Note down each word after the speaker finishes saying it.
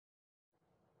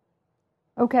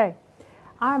Okay,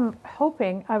 I'm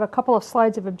hoping, I have a couple of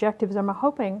slides of objectives. I'm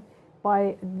hoping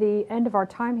by the end of our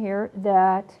time here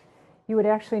that you would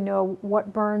actually know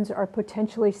what burns are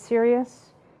potentially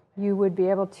serious. You would be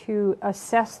able to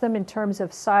assess them in terms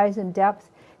of size and depth,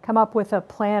 come up with a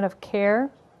plan of care,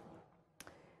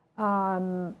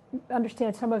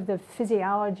 understand some of the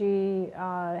physiology,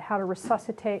 how to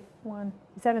resuscitate one.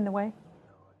 Is that in the way?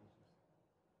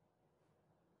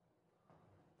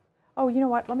 Oh, you know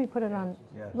what? Let me put it on.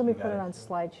 Let me put it on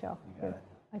slideshow. Here,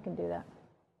 I can do that.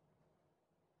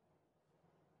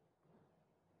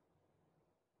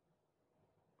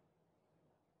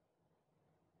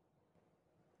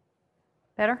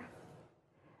 Better?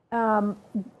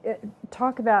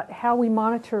 Talk about how we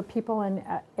monitor people and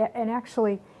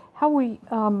actually how we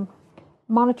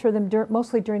monitor them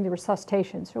mostly during the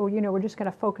resuscitation. So, you know, we're just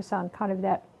going to focus on kind of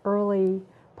that early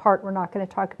part. We're not going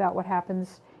to talk about what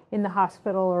happens in the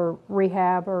hospital or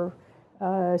rehab or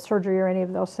surgery or any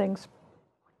of those things.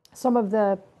 Some of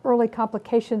the early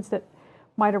complications that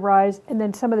might arise, and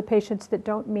then some of the patients that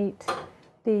don't meet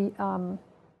the kind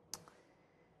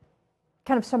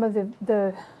of some of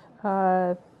the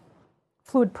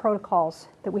fluid protocols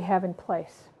that we have in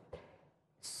place.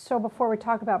 So before we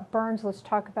talk about burns, let's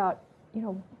talk about, you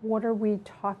know, what are we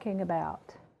talking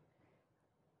about?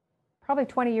 Probably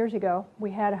 20 years ago,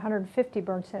 we had 150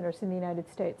 burn centers in the United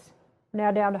States. We're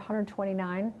now down to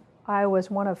 129. Iowa is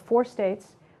one of 4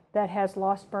 states that has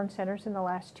lost burn centers in the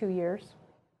last 2 years.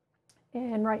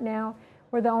 And right now,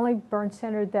 we're the only burn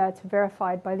center that's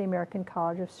verified by the American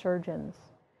College of Surgeons.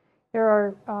 There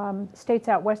are states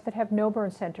out west that have no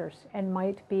burn centers and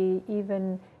might be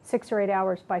even 6 or 8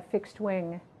 hours by fixed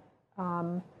wing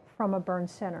from a burn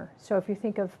center. So if you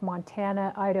think of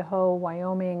Montana, Idaho,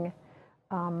 Wyoming,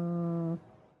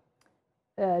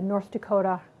 North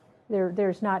Dakota,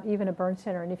 there's not even a burn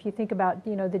center. And if you think about,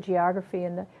 you know, the geography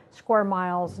and the square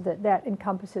miles that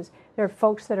encompasses, there are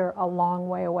folks that are a long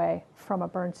way away from a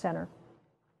burn center.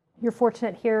 You're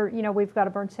fortunate here, you know, we've got a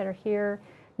burn center here.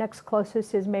 Next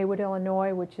closest is Maywood,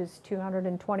 Illinois, which is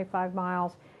 225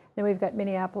 miles. Then we've got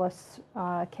Minneapolis,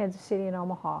 Kansas City, and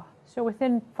Omaha. So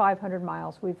within 500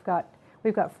 miles, we've got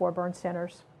 4 burn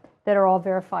centers that are all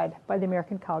verified by the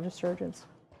American College of Surgeons.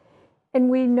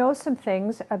 And we know some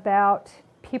things about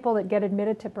people that get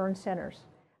admitted to burn centers.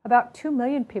 About 2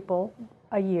 million people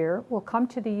a year will come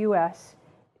to the U.S.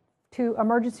 to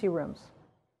emergency rooms,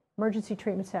 emergency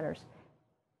treatment centers,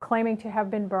 claiming to have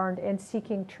been burned and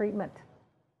seeking treatment.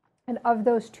 And of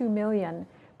those 2 million,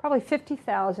 probably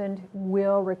 50,000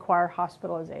 will require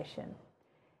hospitalization.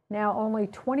 Now only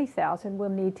 20,000 will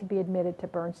need to be admitted to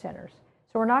burn centers.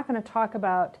 So we're not going to talk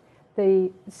about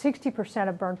the 60%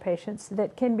 of burn patients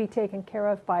that can be taken care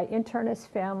of by internists,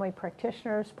 family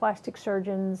practitioners, plastic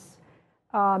surgeons,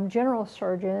 general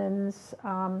surgeons,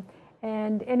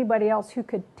 and anybody else who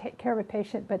could take care of a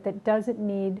patient but that doesn't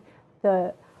need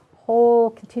the whole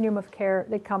continuum of care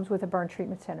that comes with a burn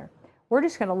treatment center. We're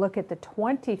just going to look at the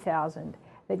 20,000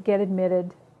 that get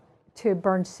admitted to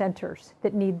burn centers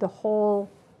that need the whole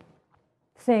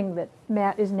thing that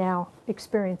Matt is now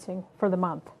experiencing for the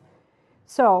month.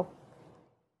 So,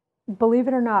 believe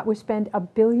it or not, we spend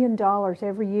 $1 billion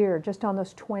every year just on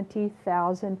those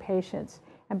 20,000 patients.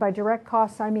 And by direct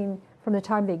costs, I mean from the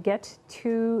time they get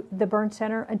to the burn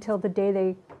center until the day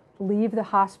they leave the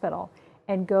hospital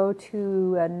and go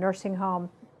to a nursing home,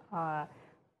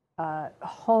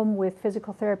 home with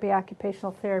physical therapy,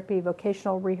 occupational therapy,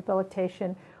 vocational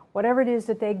rehabilitation, whatever it is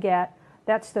that they get,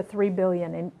 that's the $3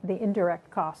 billion in the indirect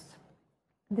costs.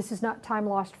 This is not time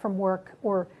lost from work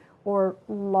or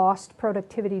lost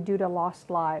productivity due to lost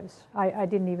lives. I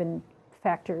didn't even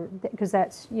factor, because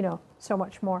that's, you know, so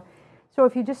much more. So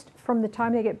if you just, from the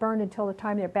time they get burned until the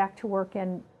time they're back to work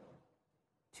and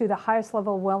to the highest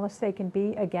level of wellness they can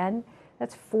be, again,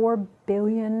 that's $4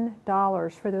 billion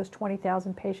for those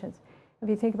 20,000 patients. If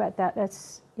you think about that,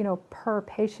 that's, you know, per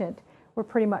patient, we're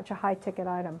pretty much a high ticket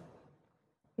item.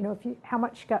 You know, how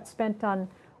much got spent on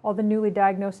all the newly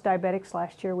diagnosed diabetics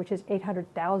last year, which is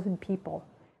 800,000 people.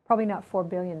 Probably not $4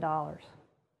 billion.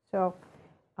 So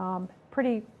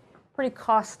pretty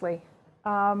costly. Who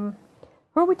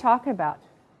are we talking about?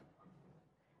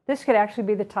 This could actually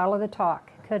be the title of the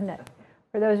talk, couldn't it?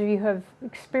 For those of you who have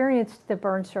experienced the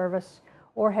burn service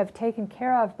or have taken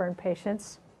care of burn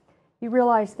patients, you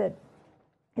realize that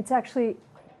it's actually,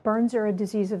 burns are a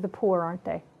disease of the poor, aren't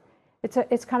they?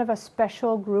 It's kind of a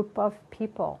special group of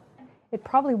people. It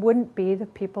probably wouldn't be the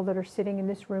people that are sitting in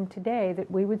this room today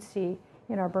that we would see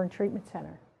in our burn treatment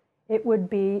center. It would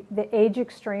be the age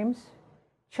extremes,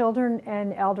 children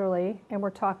and elderly, and we're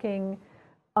talking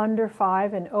under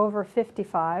 5 and over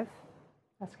 55,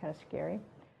 That's kind of scary.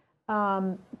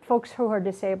 Folks who are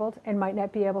disabled and might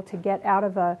not be able to get out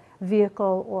of a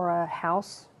vehicle or a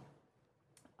house.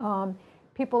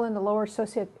 People in the lower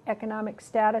socioeconomic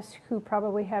status who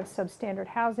probably have substandard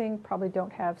housing, probably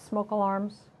don't have smoke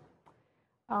alarms.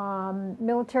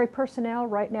 Military personnel,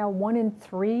 right now 1 in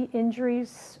 3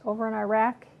 injuries over in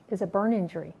Iraq is a burn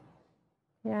injury.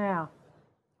 Yeah,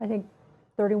 I think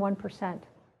 31%.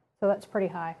 So that's pretty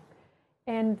high.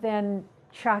 And then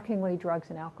shockingly, drugs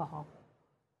and alcohol.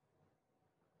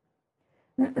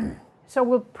 So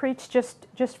we'll preach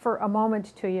just for a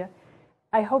moment to you.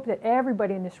 I hope that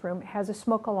everybody in this room has a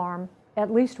smoke alarm, at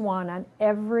least one on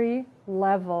every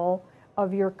level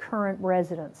of your current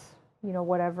residence, you know,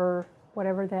 whatever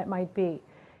that might be.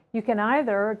 You can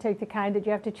either take the kind that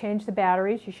you have to change the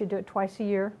batteries. You should do it twice a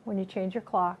year when you change your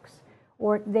clocks.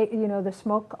 Or the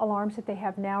smoke alarms that they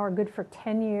have now are good for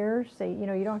 10 years.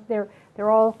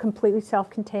 They're all completely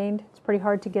self-contained. It's pretty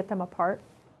hard to get them apart.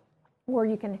 Or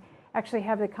you can actually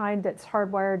have the kind that's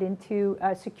hardwired into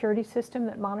a security system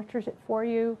that monitors it for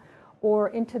you, or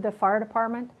into the fire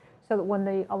department, so that when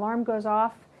the alarm goes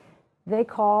off, they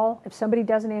call. If somebody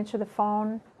doesn't answer the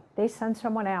phone, they send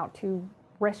someone out to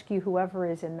rescue whoever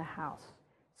is in the house.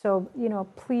 So,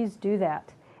 please do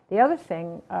that. The other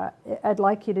thing I'd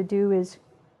like you to do is,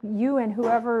 you and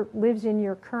whoever lives in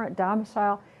your current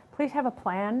domicile, please have a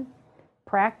plan.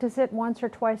 Practice it once or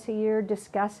twice a year,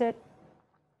 discuss it,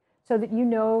 so that you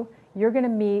know you're going to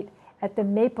meet at the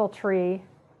maple tree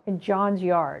in John's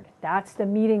yard. That's the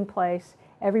meeting place.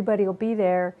 Everybody will be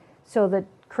there, so that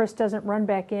Chris doesn't run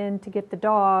back in to get the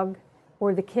dog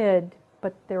or the kid,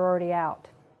 but they're already out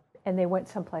and they went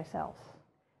someplace else.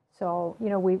 So,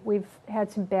 we've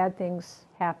had some bad things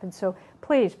happen. So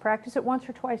please practice it once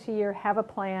or twice a year, have a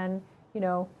plan,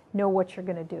 know what you're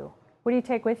going to do. What do you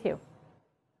take with you?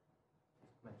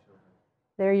 My children.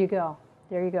 There you go.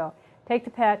 There you go. Take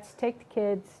the pets, take the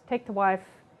kids, take the wife,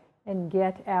 and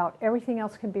get out. Everything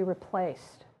else can be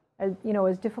replaced.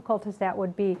 As difficult as that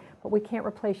would be, but we can't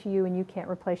replace you, and you can't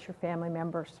replace your family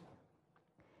members.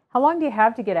 How long do you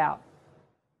have to get out?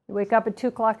 You wake up at 2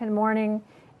 o'clock in the morning,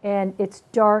 and it's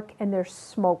dark, and there's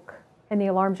smoke, and the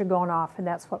alarms are going off, and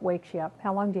that's what wakes you up.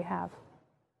 How long do you have?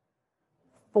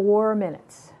 4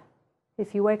 minutes.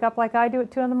 If you wake up like I do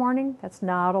at 2 in the morning, that's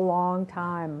not a long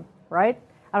time, right?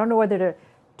 I don't know whether to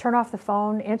turn off the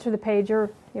phone, answer the pager,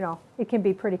 it can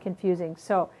be pretty confusing.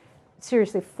 So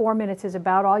seriously, 4 minutes is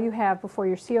about all you have before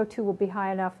your CO2 will be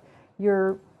high enough,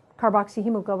 your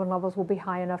carboxyhemoglobin levels will be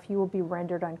high enough, you will be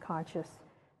rendered unconscious.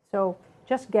 So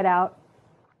just get out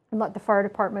and let the fire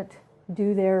department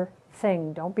do their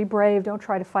thing. Don't be brave, don't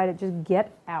try to fight it, just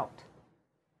get out.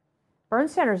 Burn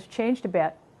centers have changed a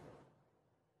bit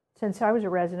since I was a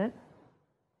resident.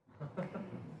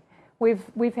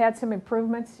 We've had some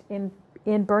improvements in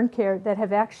burn care that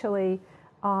have actually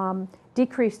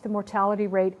decreased the mortality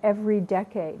rate every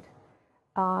decade.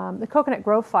 The Coconut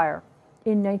Grove fire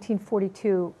in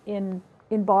 1942 in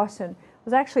Boston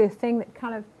was actually a thing that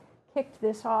kind of kicked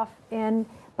this off, and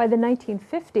by the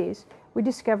 1950s we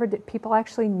discovered that people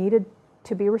actually needed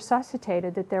to be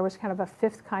resuscitated, that there was kind of a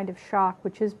fifth kind of shock,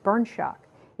 which is burn shock.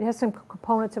 It has some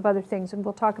components of other things, and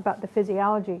we'll talk about the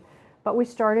physiology, but we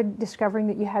started discovering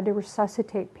that you had to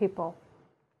resuscitate people.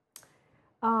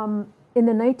 In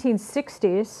the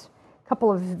 1960s, a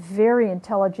couple of very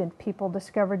intelligent people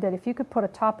discovered that if you could put a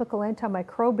topical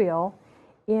antimicrobial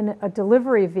in a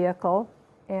delivery vehicle,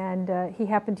 and he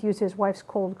happened to use his wife's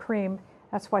cold cream,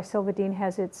 that's why Silvadene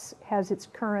has its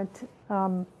current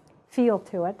feel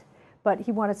to it, but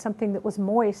he wanted something that was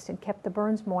moist and kept the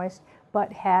burns moist,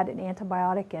 but had an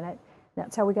antibiotic in it.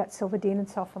 That's how we got Silvadene and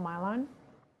sulfamyline.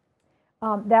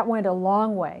 That went a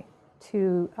long way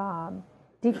to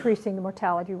decreasing the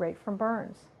mortality rate from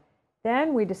burns.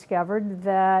 Then we discovered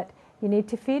that you need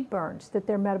to feed burns, that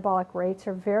their metabolic rates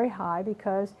are very high,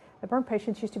 because the burn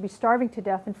patients used to be starving to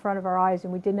death in front of our eyes,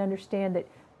 and we didn't understand that.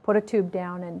 Put a tube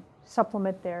down and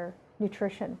supplement their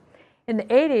nutrition. In the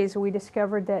 80s, we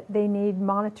discovered that they need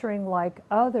monitoring like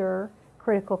other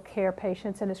critical care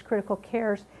patients, and as critical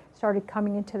cares started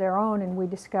coming into their own, and we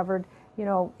discovered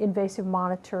invasive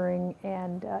monitoring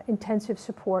and intensive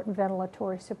support and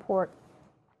ventilatory support.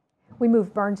 We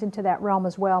moved burns into that realm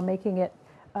as well, making it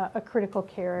a critical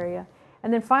care area.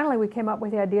 And then finally we came up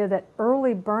with the idea that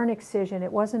early burn excision,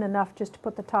 it wasn't enough just to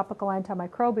put the topical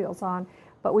antimicrobials on,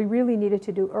 but we really needed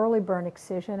to do early burn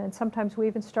excision, and sometimes we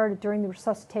even started during the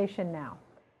resuscitation now.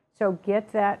 So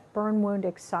get that burn wound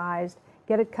excised,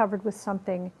 get it covered with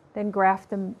something, then graft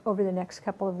them over the next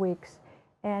couple of weeks.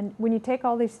 And when you take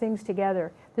all these things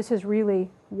together, this is really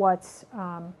what's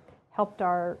helped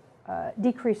our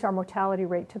decrease our mortality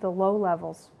rate to the low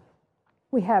levels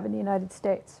we have in the United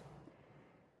States.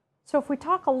 So if we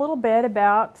talk a little bit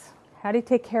about how do you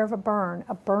take care of a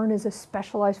burn is a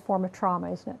specialized form of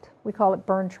trauma, isn't it? We call it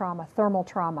burn trauma, thermal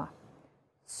trauma.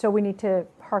 So we need to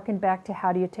hearken back to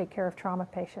how do you take care of trauma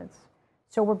patients.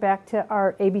 So we're back to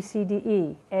our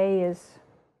ABCDE. A is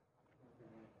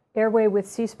airway with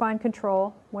C-spine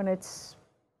control when it's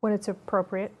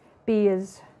appropriate. B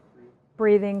is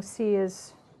breathing. C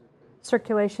is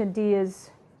circulation. D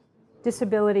is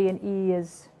disability. And E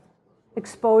is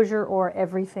exposure or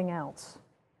everything else.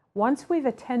 Once we've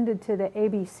attended to the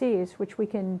ABCs, which we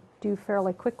can do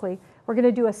fairly quickly, we're going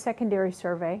to do a secondary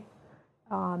survey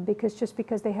because just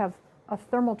because they have a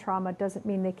thermal trauma doesn't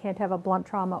mean they can't have a blunt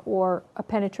trauma or a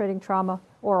penetrating trauma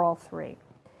or all three.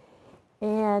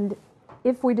 And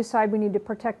if we decide we need to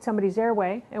protect somebody's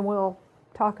airway, and we'll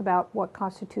talk about what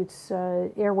constitutes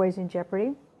airways in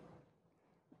jeopardy,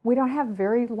 we don't have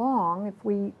very long if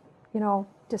we,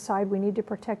 decide we need to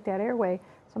protect that airway.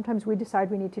 Sometimes we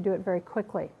decide we need to do it very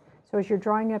quickly. So as you're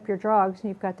drawing up your drugs and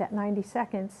you've got that 90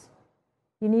 seconds,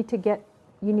 you need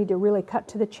to really cut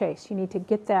to the chase. You need to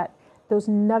get those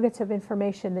nuggets of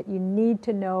information that you need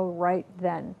to know right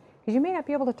then. Because you may not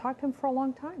be able to talk to them for a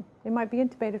long time. They might be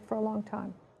intubated for a long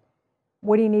time.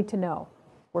 What do you need to know?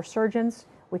 We're surgeons.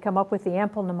 We come up with the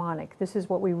ample mnemonic. This is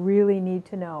what we really need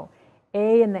to know.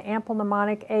 A in the ample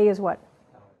mnemonic, A is what?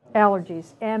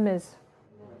 Allergies. M is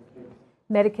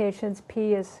medications.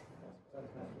 P is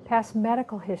past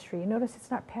medical history. You notice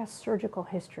it's not past surgical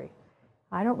history.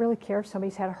 I don't really care if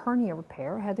somebody's had a hernia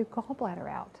repair or had their gallbladder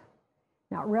out.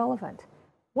 Not relevant.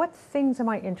 What things am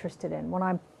I interested in when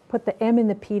I put the M and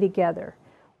the P together?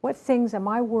 What things am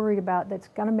I worried about that's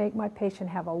going to make my patient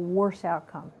have a worse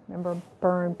outcome? Remember,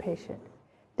 burn patient.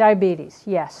 Diabetes,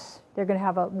 yes. They're going to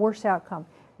have a worse outcome.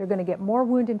 They're going to get more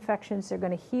wound infections. They're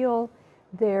going to heal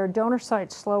their donor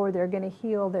sites slower. They're going to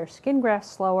heal their skin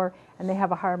grafts slower, and they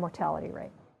have a higher mortality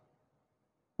rate.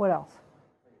 What else?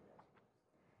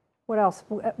 What else?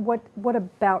 What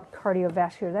about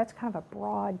cardiovascular? That's kind of a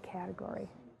broad category.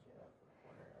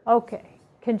 Okay,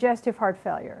 congestive heart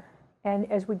failure.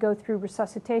 And as we go through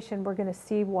resuscitation, we're going to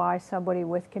see why somebody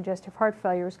with congestive heart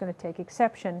failure is going to take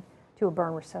exception to a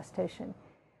burn resuscitation.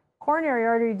 Coronary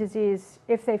artery disease,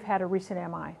 if they've had a recent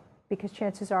MI, because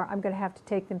chances are I'm going to have to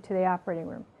take them to the operating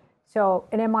room. So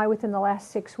an MI within the last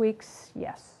 6 weeks,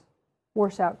 yes.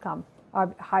 Worse outcome, a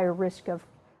higher risk of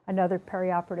another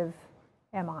perioperative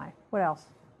MI. What else?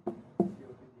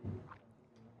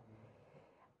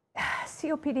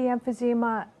 COPD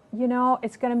emphysema,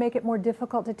 it's going to make it more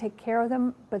difficult to take care of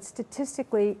them, but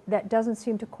statistically, that doesn't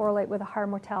seem to correlate with a higher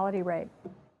mortality rate.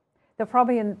 They'll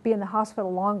probably be in the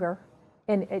hospital longer,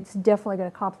 and it's definitely going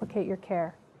to complicate your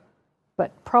care,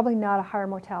 but probably not a higher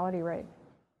mortality rate.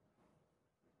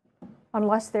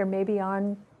 Unless they're maybe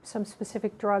on some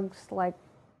specific drugs like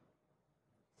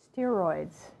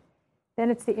steroids. Then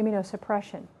it's the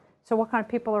immunosuppression. So what kind of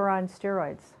people are on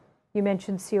steroids? You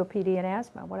mentioned COPD and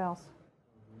asthma. What else?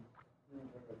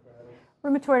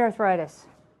 Rheumatoid arthritis,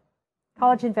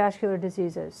 collagen vascular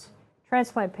diseases,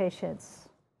 transplant patients.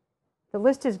 The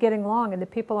list is getting long, and the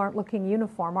people aren't looking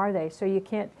uniform, are they? So you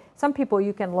can't, some people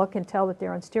you can look and tell that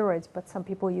they're on steroids, but some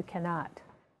people you cannot.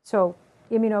 So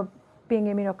being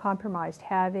immunocompromised,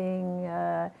 having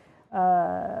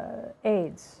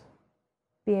AIDS,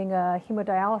 being a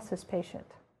hemodialysis patient.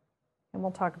 And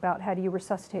we'll talk about how do you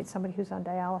resuscitate somebody who's on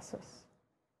dialysis.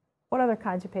 What other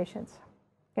kinds of patients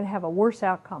are going to have a worse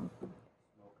outcome?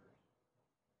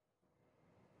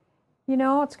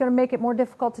 It's going to make it more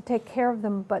difficult to take care of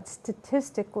them, but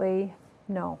statistically,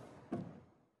 no.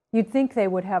 You'd think they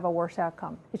would have a worse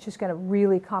outcome. It's just going to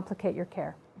really complicate your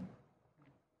care.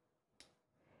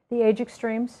 The age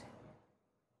extremes.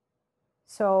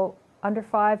 So under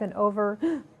 5 and over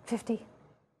 50.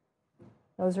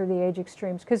 Those are the age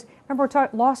extremes. Because remember, we're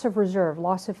talking loss of reserve,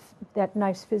 loss of that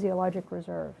nice physiologic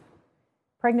reserve.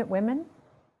 Pregnant women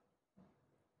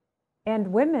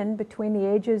and women between the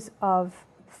ages of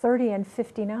 30 and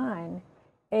 59,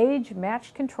 age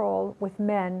matched control with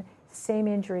men, same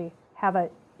injury, have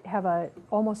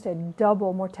almost a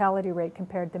double mortality rate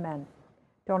compared to men.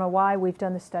 Don't know why. We've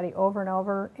done the study over and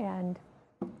over, and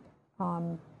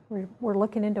we're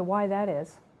looking into why that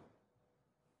is.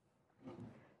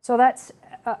 So that's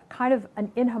kind of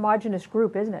an inhomogeneous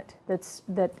group, isn't it?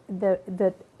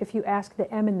 That if you ask the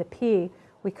M and the P,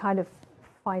 we kind of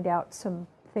find out some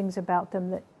things about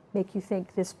them that make you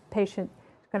think this patient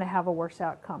is going to have a worse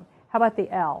outcome. How about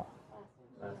the L?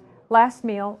 Last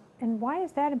meal. And why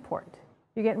is that important?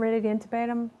 You're getting ready to intubate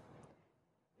them?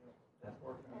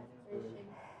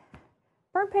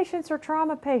 Burn patients are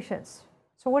trauma patients.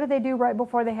 So what do they do right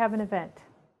before they have an event?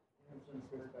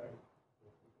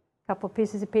 A couple of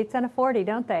pieces of pizza and a 40,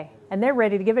 don't they? And they're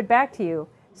ready to give it back to you.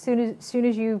 Soon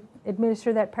as you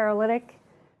administer that paralytic,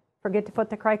 forget to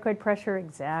put the cricoid pressure.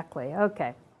 Exactly.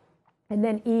 Okay. And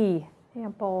then E,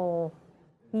 ample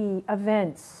E,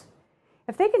 events.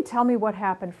 If they can tell me what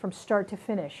happened from start to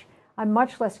finish, I'm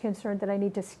much less concerned that I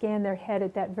need to scan their head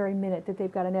at that very minute, that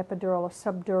they've got an epidural, a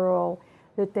subdural,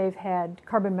 that they've had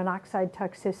carbon monoxide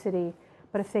toxicity.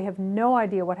 But if they have no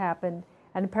idea what happened,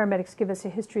 and the paramedics give us a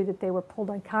history that they were pulled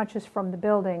unconscious from the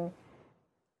building,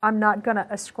 I'm not going to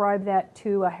ascribe that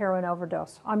to a heroin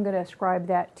overdose. I'm going to ascribe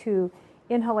that to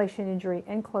inhalation injury,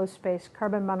 enclosed space,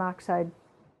 carbon monoxide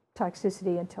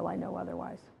toxicity until I know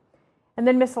otherwise. And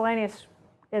then miscellaneous,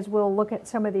 as we'll look at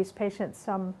some of these patients,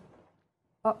 some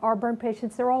our burn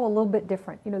patients, they're all a little bit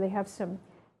different. You know, they have some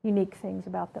unique things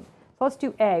about them. So let's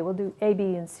do A. We'll do A,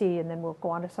 B, and C, and then we'll go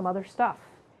on to some other stuff.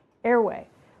 Airway.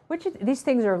 These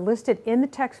things are listed in the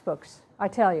textbooks, I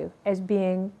tell you, as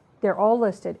being, they're all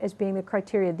listed as being the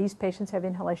criteria these patients have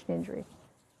inhalation injury.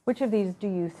 Which of these do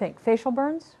you think? Facial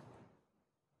burns?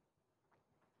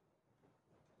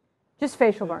 Just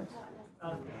facial burns.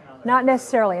 Not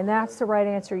necessarily, and that's the right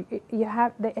answer.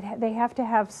 They have to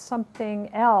have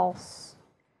something else.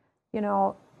 You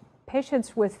know,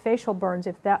 patients with facial burns,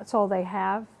 if that's all they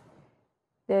have,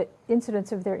 the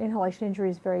incidence of their inhalation injury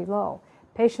is very low.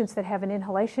 Patients that have an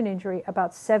inhalation injury,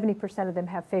 about 70% of them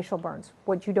have facial burns.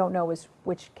 What you don't know is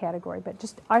which category, but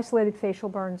just isolated facial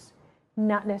burns,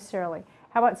 not necessarily.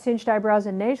 How about singed eyebrows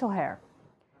and nasal hair?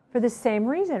 For the same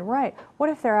reason, right. What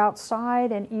if they're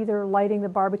outside and either lighting the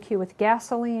barbecue with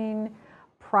gasoline,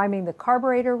 priming the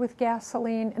carburetor with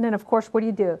gasoline, and then of course, what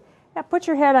do? Yeah, put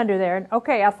your head under there and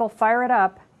okay, Ethel, fire it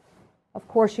up. Of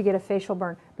course you get a facial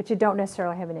burn, but you don't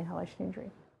necessarily have an inhalation injury.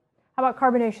 How about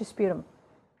carbonaceous sputum?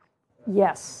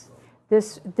 Yes,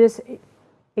 this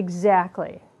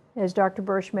exactly, as Dr.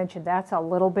 Bursch mentioned, that's a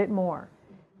little bit more.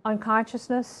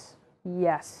 Unconsciousness,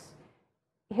 yes.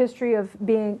 History of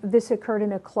being, this occurred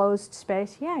in a closed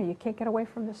space, yeah, you can't get away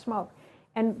from the smoke.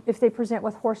 And if they present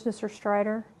with hoarseness or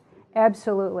stridor,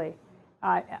 absolutely.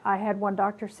 I had one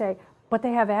doctor say, but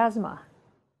they have asthma.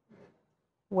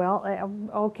 Well,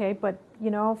 okay, but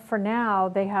you know, for now,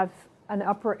 they have an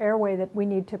upper airway that we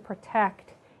need to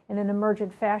protect. In an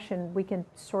emergent fashion, we can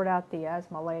sort out the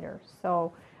asthma later.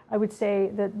 So I would say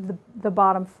that the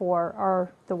bottom four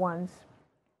are the ones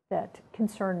that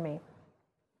concern me.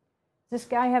 Does this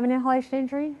guy have an inhalation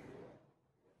injury?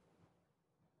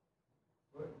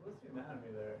 What's the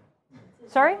anatomy there?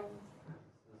 Sorry?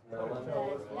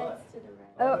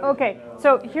 Oh, okay,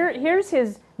 so here's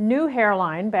his new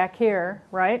hairline back here,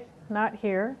 right? Not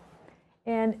here.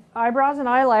 And eyebrows and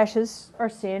eyelashes are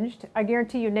singed. I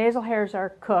guarantee you nasal hairs are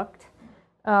cooked.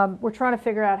 We're trying to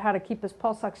figure out how to keep his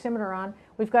pulse oximeter on.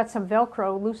 We've got some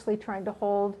Velcro loosely trying to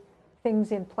hold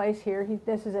things in place here.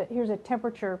 Here's a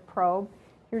temperature probe.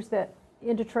 Here's the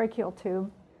endotracheal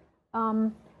tube.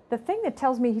 The thing that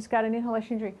tells me he's got an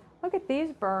inhalation injury, look at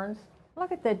these burns.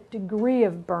 Look at the degree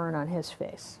of burn on his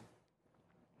face.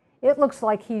 It looks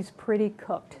like he's pretty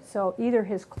cooked. So either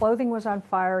his clothing was on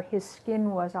fire, his skin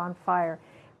was on fire,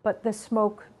 but the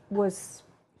smoke was,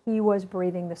 he was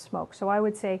breathing the smoke. So I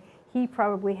would say he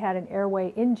probably had an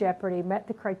airway in jeopardy, met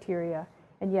the criteria,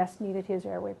 and yes, needed his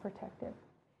airway protected.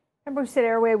 Remember we said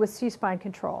airway with C-spine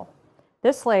control.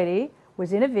 This lady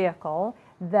was in a vehicle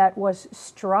that was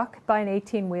struck by an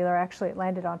 18-wheeler. Actually, it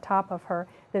landed on top of her.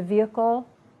 The vehicle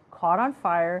caught on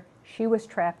fire. She was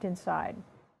trapped inside.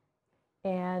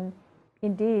 And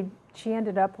indeed, she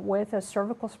ended up with a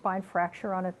cervical spine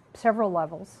fracture on several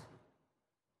levels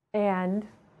and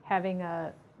having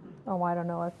a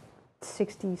 66%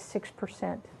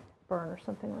 burn or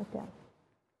something like that.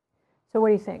 So what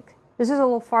do you think? This is a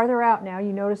little farther out now.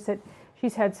 You notice that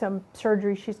she's had some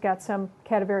surgery. She's got some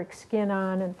cadaveric skin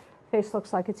on and face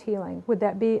looks like it's healing. Would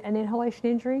that be an inhalation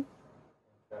injury?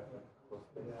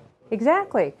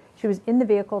 Exactly. She was in the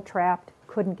vehicle, trapped,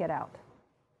 couldn't get out.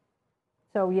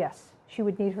 So yes, she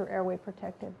would need her airway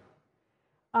protected.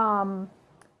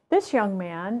 This young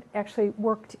man actually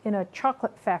worked in a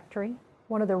chocolate factory.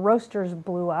 One of the roasters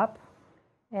blew up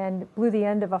and blew the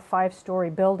end of a 5-story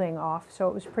building off, so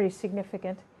it was pretty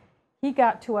significant. He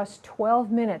got to us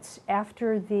 12 minutes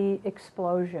after the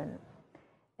explosion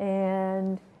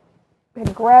and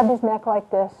had grabbed his neck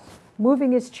like this,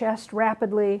 moving his chest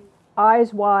rapidly,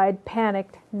 eyes wide,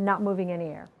 panicked, not moving any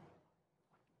air.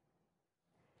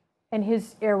 And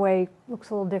his airway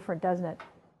looks a little different, doesn't it?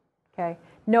 Okay.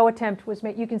 No attempt was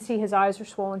made. You can see his eyes are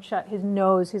swollen shut, his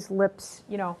nose, his lips,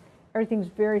 you know, everything's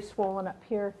very swollen up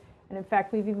here. And in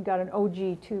fact, we've even got an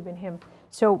OG tube in him.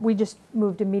 So we just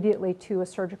moved immediately to a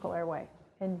surgical airway.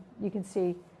 And you can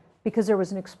see, because there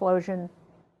was an explosion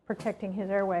protecting his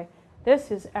airway,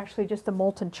 this is actually just a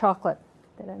molten chocolate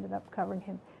that ended up covering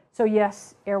him. So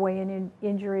yes, airway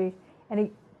injury,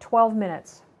 and 12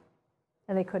 minutes,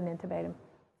 and they couldn't intubate him.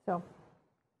 So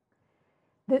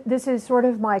this is sort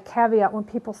of my caveat when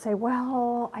people say,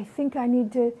 well, I think I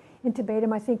need to intubate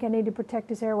him, I think I need to protect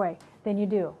his airway. Then you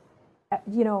do.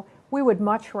 You know, we would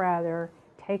much rather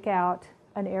take out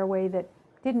an airway that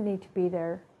didn't need to be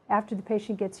there. After the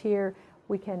patient gets here,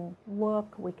 we can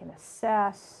look, we can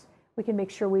assess, we can make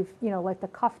sure we've, you know, let the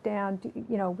cuff down,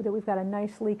 you know, that we've got a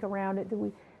nice leak around it, that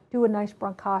we do a nice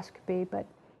bronchoscopy, but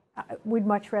we'd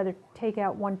much rather take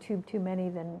out one tube too many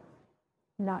than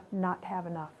not have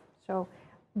enough. So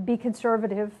be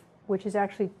conservative, which is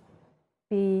actually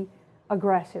be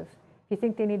aggressive. If you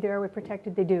think they need their airway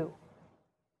protected, they do.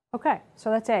 Okay, so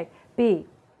that's A. B,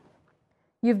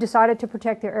 you've decided to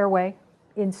protect their airway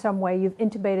in some way. You've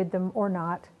intubated them or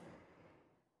not.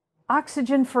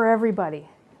 Oxygen for everybody.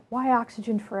 Why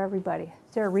oxygen for everybody?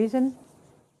 Is there a reason?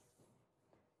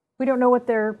 We don't know what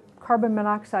their carbon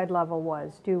monoxide level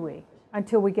was, do we?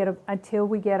 Until we get a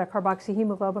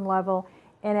carboxyhemoglobin level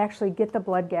and actually get the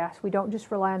blood gas. We don't just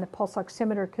rely on the pulse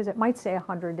oximeter because it might say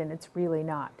 100 and it's really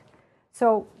not.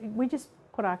 So we just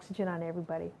put oxygen on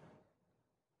everybody.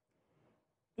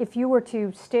 If you were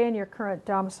to stay in your current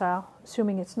domicile,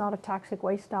 assuming it's not a toxic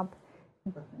waste dump,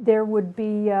 there would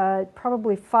be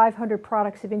probably 500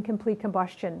 products of incomplete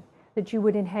combustion that you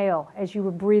would inhale as you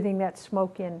were breathing that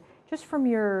smoke in, just from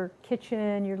your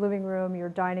kitchen, your living room, your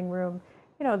dining room,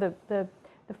 you know, the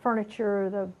furniture,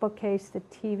 the bookcase, the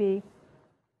TV.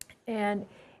 And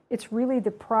it's really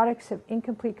the products of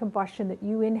incomplete combustion that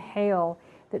you inhale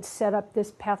that set up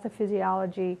this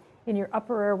pathophysiology in your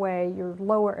upper airway, your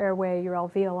lower airway, your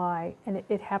alveoli, and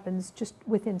it happens just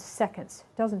within seconds.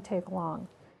 It doesn't take long.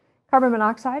 Carbon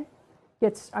monoxide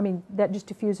gets, I mean, that just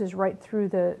diffuses right through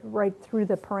the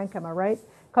parenchyma, right?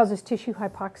 Causes tissue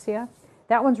hypoxia.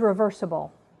 That one's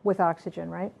reversible with oxygen,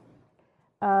 right?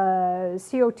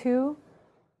 CO2,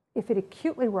 if it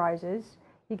acutely rises,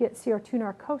 you get CO2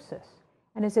 narcosis.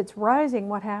 And as it's rising,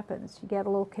 what happens? You get a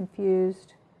little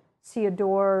confused, see a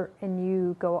door, and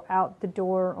you go out the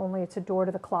door, only it's a door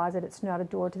to the closet, it's not a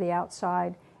door to the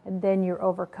outside, and then you're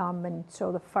overcome, and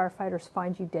so the firefighters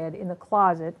find you dead in the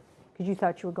closet because you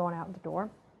thought you were going out the door.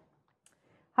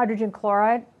 Hydrogen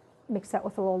chloride, mix that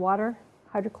with a little water.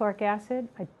 Hydrochloric acid,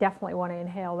 I definitely want to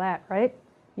inhale that, right?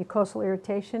 Mucosal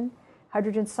irritation.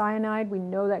 Hydrogen cyanide, we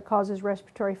know that causes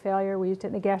respiratory failure. We used it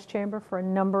in the gas chamber for a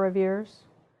number of years.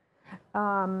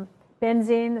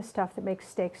 Benzene, the stuff that makes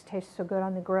steaks taste so good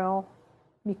on the grill.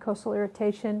 Mucosal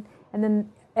irritation. And then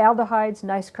aldehydes,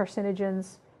 nice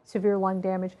carcinogens, severe lung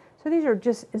damage. So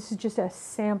this is just a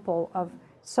sample of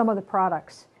some of the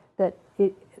products that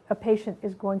a patient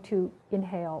is going to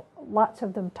inhale, lots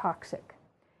of them toxic.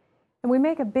 And we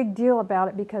make a big deal about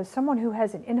it because someone who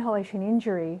has an inhalation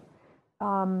injury,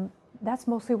 that's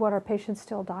mostly what our patients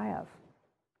still die of.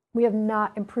 We have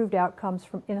not improved outcomes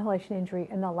from inhalation injury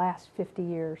in the last 50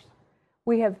 years.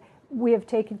 We have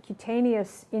taken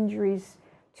cutaneous injuries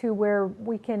to where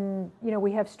we can, you know,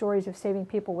 we have stories of saving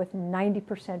people with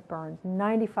 90% burns,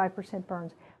 95%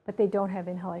 burns, but they don't have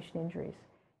inhalation injuries.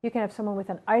 You can have someone with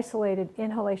an isolated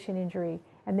inhalation injury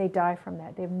and they die from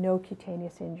that. They have no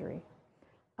cutaneous injury.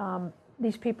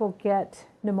 These people get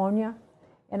pneumonia,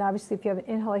 and obviously if you have an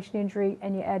inhalation injury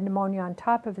and you add pneumonia on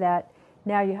top of that,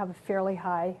 now you have a fairly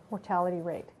high mortality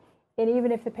rate. And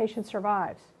even if the patient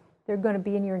survives, they're going to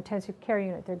be in your intensive care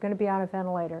unit, they're going to be on a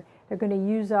ventilator, they're going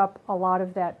to use up a lot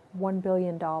of that $1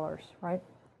 billion, right?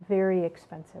 Very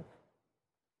expensive.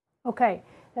 Okay,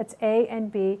 that's A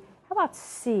and B. How about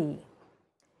C?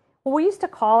 Well, we used to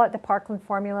call it the Parkland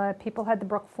formula. People had the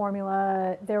Brook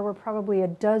formula. There were probably a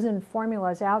dozen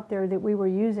formulas out there that we were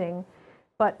using.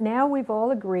 But now we've all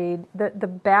agreed that the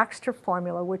Baxter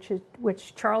formula,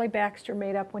 which Charlie Baxter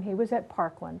made up when he was at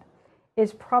Parkland,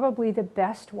 is probably the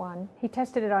best one. He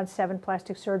tested it on 7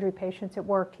 plastic surgery patients. It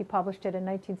worked. He published it in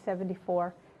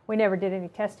 1974. We never did any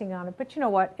testing on it, but you know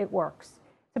what? It works.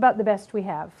 It's about the best we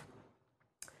have.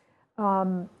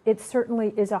 It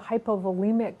certainly is a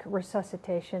hypovolemic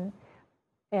resuscitation,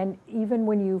 and even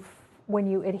when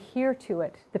you adhere to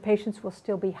it, the patients will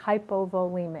still be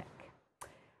hypovolemic.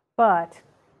 But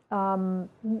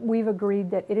we've agreed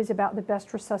that it is about the best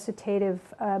resuscitative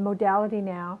modality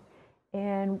now,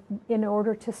 and in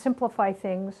order to simplify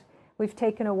things, we've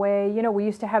taken away, you know, we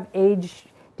used to have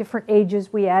different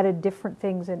ages, we added different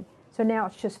things, and so now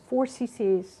it's just 4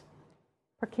 cc's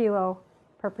per kilo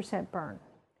per percent burn.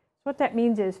 what that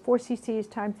means is 4 cc's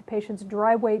times the patient's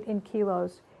dry weight in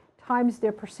kilos times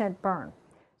their percent burn.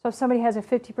 So if somebody has a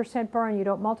 50% burn, you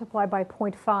don't multiply by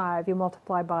 0.5, you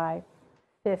multiply by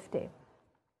 50.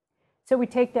 So we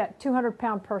take that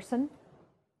 200-pound person,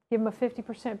 give them a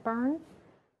 50% burn,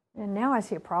 and now I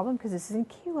see a problem because this is in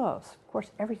kilos. Of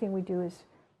course, everything we do is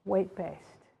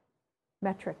weight-based,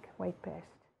 metric weight-based.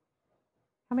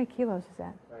 How many kilos is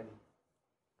that? 90.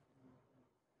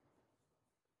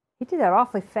 He did that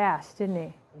awfully fast, didn't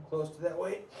he? I'm close to that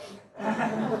weight.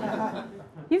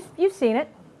 You've seen it.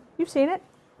 You've seen it?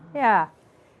 Yeah.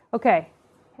 Okay.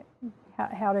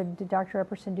 How did Dr.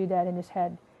 Epperson do that in his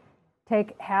head?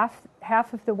 Take half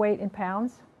of the weight in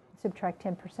pounds, subtract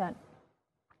 10%.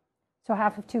 So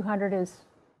half of 200 is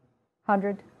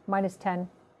 100, minus 10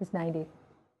 is 90.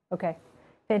 Okay,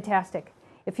 fantastic.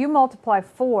 If you multiply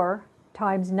 4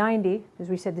 times 90, as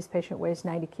we said this patient weighs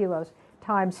 90 kilos,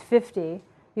 times 50,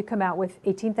 you come out with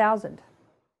 18,000.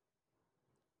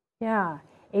 Yeah,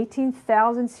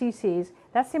 18,000 cc's.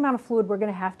 That's the amount of fluid we're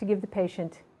going to have to give the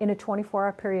patient in a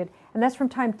 24-hour period, and that's from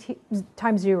time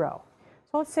 0.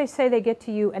 So let's say they get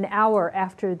to you an hour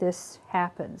after this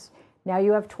happens. Now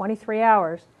you have 23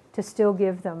 hours to still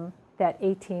give them that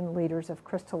 18 liters of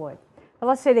crystalloid. But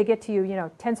let's say they get to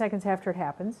you, 10 seconds after it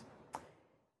happens.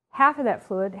 Half of that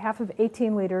fluid, half of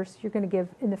 18 liters, you're going to give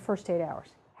in the first 8 hours.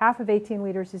 Half of 18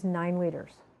 liters is 9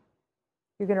 liters.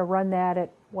 You're going to run that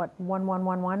at, what,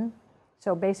 1111?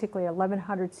 So basically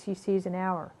 1,100 cc's an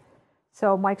hour.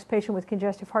 So Mike's patient with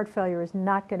congestive heart failure is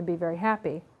not going to be very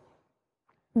happy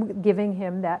giving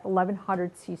him that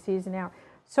 1,100 cc's an hour.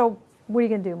 So what are you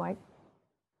going to do, Mike?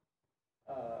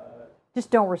 Just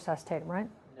don't resuscitate him, right?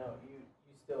 No, you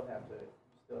still have to kind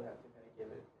of give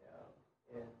it.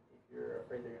 And if you're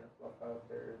afraid they're going to fluff out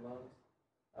their lungs,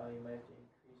 you might have to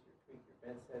tweak your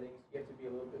vent settings. You have to be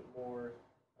a little bit more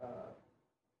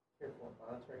careful in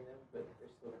monitoring them, but they're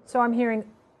still going to. So I'm hearing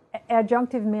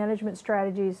adjunctive management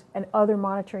strategies and other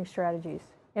monitoring strategies.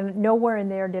 And nowhere in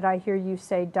there did I hear you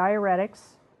say diuretics.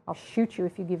 I'll shoot you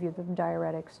if you give them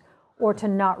diuretics, or to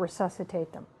not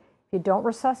resuscitate them. If you don't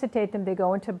resuscitate them, they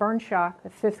go into burn shock, the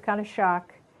 5th kind of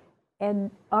shock,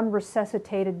 and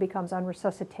unresuscitated becomes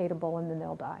unresuscitatable, and then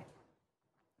they'll die.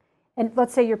 And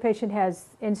let's say your patient has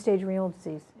end-stage renal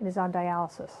disease and is on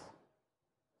dialysis.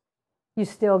 You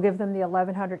still give them the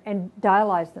 1,100 and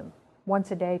dialyze them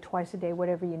once a day, twice a day,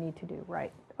 whatever you need to do,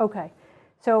 right? Okay,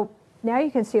 so now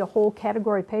you can see a whole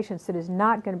category of patients that is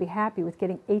not going to be happy with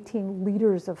getting 18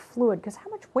 liters of fluid, because how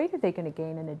much weight are they going to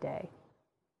gain in a day?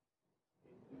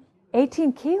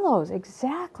 18 kilos,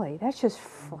 exactly. That's just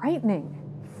frightening,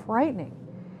 frightening.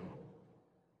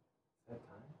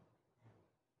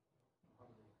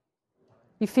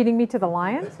 You feeding me to the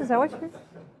lions? Is that what you're?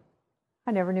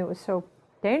 I never knew it was so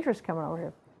dangerous coming over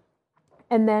here.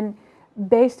 And then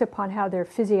based upon how their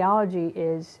physiology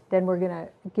is, then we're going to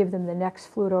give them the next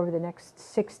fluid over the next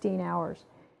 16 hours.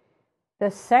 The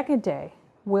second day,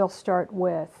 we'll start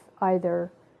with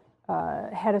either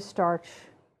head of starch,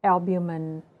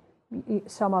 albumin,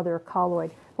 some other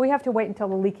colloid. We have to wait until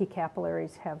the leaky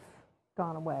capillaries have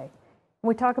gone away. When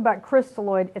we talk about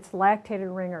crystalloid, it's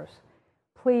lactated ringers.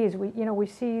 Please, we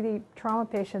see the trauma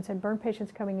patients and burn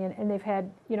patients coming in, and they've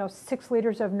had 6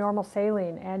 liters of normal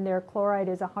saline, and their chloride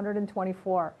is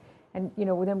 124, and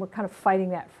then we're kind of fighting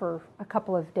that for a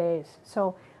couple of days.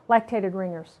 So lactated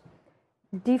ringers.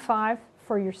 D5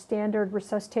 for your standard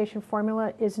resuscitation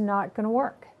formula is not going to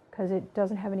work because it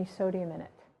doesn't have any sodium in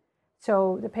it.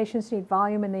 So the patients need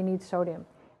volume and they need sodium,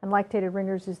 and lactated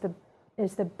ringers is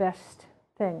the best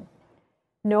thing.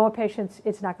 NOAA patients,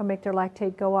 it's not going to make their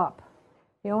lactate go up.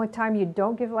 The only time you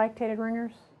don't give lactated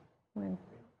ringers, when?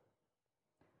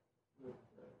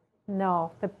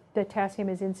 No, the potassium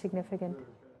is insignificant.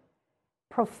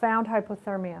 Profound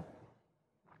hypothermia,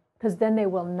 because then they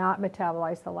will not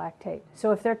metabolize the lactate.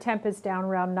 So if their temp is down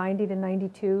around 90 to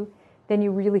 92, then you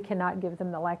really cannot give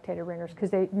them the lactated ringers, because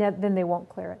then they won't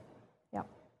clear it. Yeah.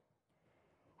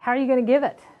 How are you going to give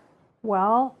it?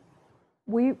 Well,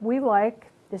 we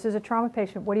like, this is a trauma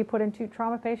patient. What do you put into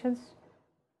trauma patients?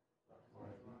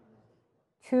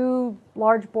 2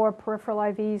 large bore peripheral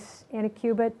IVs and a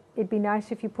cubit. It'd be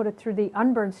nice if you put it through the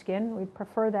unburned skin. We'd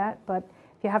prefer that, but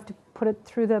if you have to put it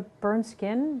through the burned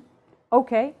skin,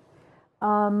 okay.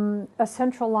 A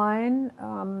central line,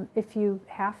 if you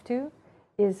have to,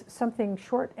 is something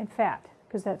short and fat,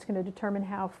 because that's going to determine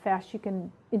how fast you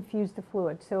can infuse the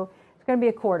fluid. So it's going to be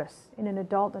a cordis. In an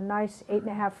adult, a nice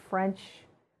 8.5 French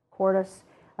cordis.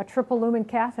 A triple lumen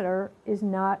catheter is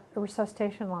not a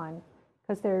resuscitation line,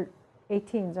 because they're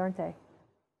 18s, aren't they?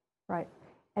 Right.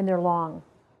 And they're long.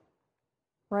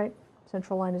 Right?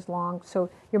 Central line is long, so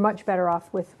you're much better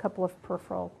off with a couple of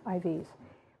peripheral IVs.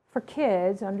 For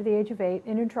kids under the age of 8,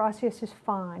 an intraosseous is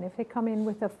fine. If they come in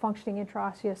with a functioning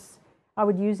intraosseous, I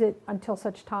would use it until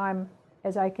such time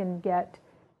as I can get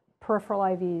peripheral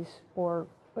IVs or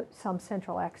some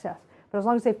central access. But as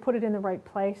long as they've put it in the right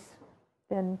place,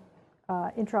 then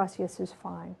intraosseous is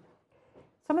fine.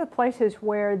 Some of the places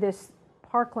where this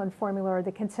Parkland formula or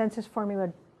the consensus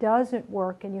formula doesn't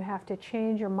work and you have to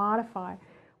change or modify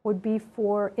would be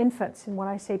for infants. And when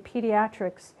I say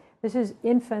pediatrics, this is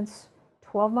infants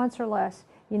 12 months or less.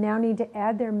 You now need to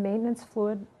add their maintenance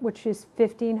fluid, which is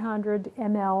 1,500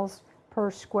 mLs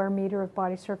per square meter of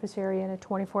body surface area in a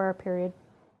 24-hour period.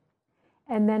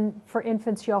 And then for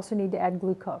infants, you also need to add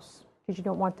glucose because you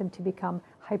don't want them to become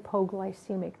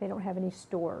hypoglycemic. They don't have any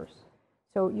stores.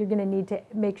 So you're going to need to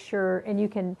make sure, and you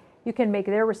can make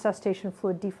their resuscitation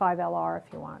fluid D5LR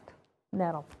if you want. And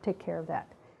that'll take care of that.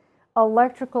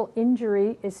 Electrical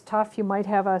injury is tough. You might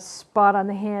have a spot on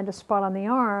the hand, a spot on the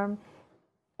arm.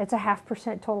 It's a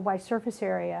 0.5% total body surface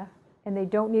area, and they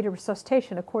don't need a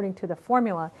resuscitation according to the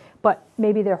formula, but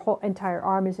maybe their whole entire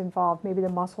arm is involved. Maybe the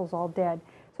muscle's all dead.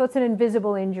 So it's an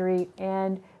invisible injury,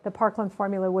 and the Parkland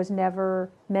formula was never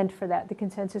meant for that. The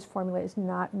consensus formula is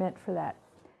not meant for that.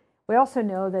 We also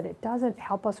know that it doesn't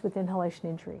help us with inhalation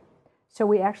injury. So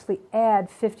we actually add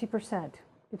 50%.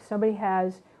 If somebody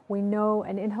has, we know,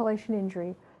 an inhalation injury,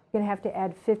 you're going to have to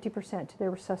add 50% to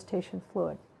their resuscitation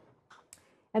fluid.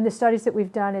 And the studies that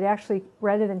we've done, it actually,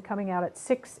 rather than coming out at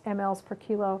 6 mLs per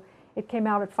kilo, it came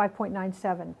out at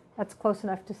 5.97. That's close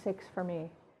enough to 6 for me.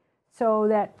 So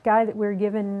that guy that we're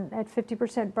given at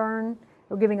 50% burn,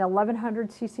 we're giving 1,100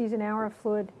 cc's an hour of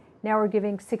fluid. Now we're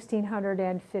giving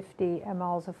 1,650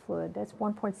 mLs of fluid. That's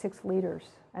 1.6 liters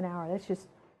an hour. That's just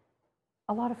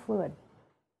a lot of fluid.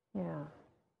 Yeah.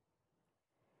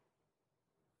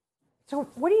 So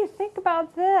what do you think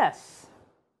about this?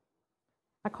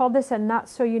 I call this a not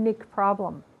so unique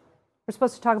problem. We're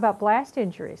supposed to talk about blast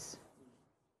injuries.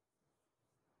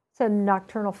 It's a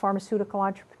nocturnal pharmaceutical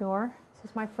entrepreneur.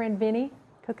 This is my friend Vinny,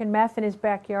 cooking meth in his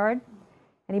backyard,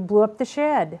 and he blew up the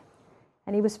shed.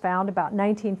 And he was found about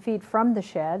 19 feet from the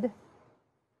shed.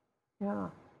 Yeah.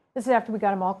 This is after we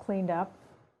got him all cleaned up.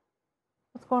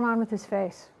 What's going on with his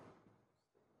face?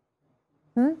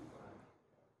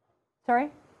 Sorry?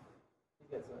 He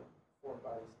gets a foreign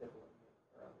body stipple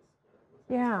around his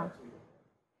skin. Yeah.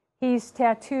 He's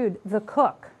tattooed the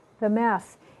cook, the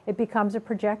meth. It becomes a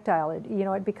projectile.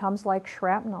 It becomes like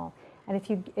shrapnel. And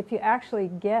if you actually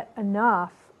get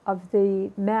enough of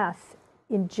the meth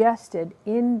ingested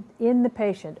in the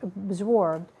patient,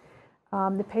 absorbed,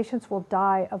 the patients will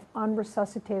die of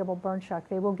unresuscitatable burn shock.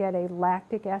 They will get a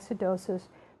lactic acidosis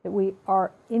that we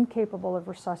are incapable of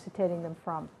resuscitating them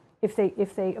from if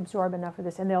they absorb enough of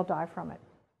this, and they'll die from it.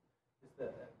 Just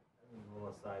a little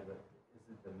aside, but is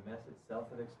it the meth itself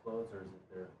that explodes, or is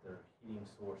it their heating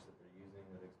source that they're using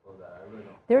that explodes? I really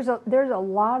don't. There's a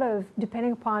lot of,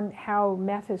 depending upon how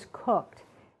meth is cooked,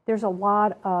 there's a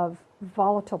lot of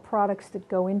volatile products that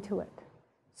go into it.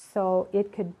 So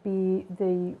it could be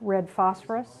the red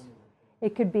phosphorus,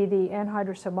 it could be the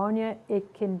anhydrous ammonia,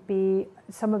 it can be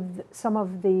some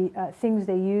of the things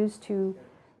they use to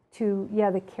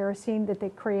the kerosene that they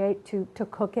create to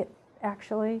cook it,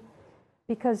 actually,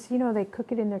 because they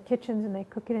cook it in their kitchens and they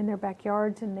cook it in their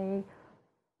backyards and they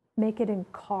make it in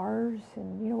cars,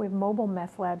 and we have mobile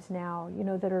meth labs now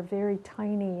that are very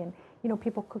tiny, and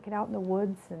people cook it out in the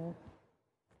woods. And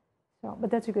so, but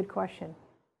that's a good question.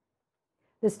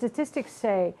 The statistics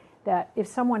say that if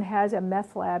someone has a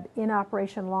meth lab in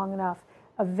operation long enough,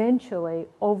 eventually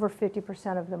over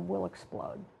 50% of them will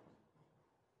explode.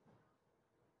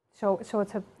 So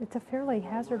it's a fairly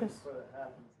hazardous.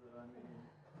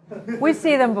 We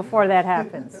see them before that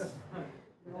happens.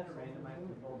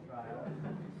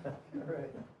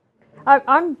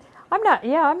 I'm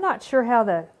not sure how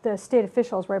the state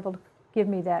officials were able to give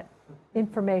me that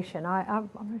information. I'm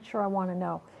not sure I want to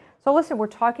know. So listen, we're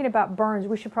talking about burns.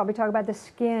 We should probably talk about the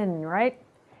skin, right?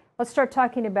 Let's start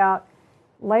talking about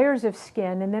layers of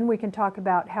skin, and then we can talk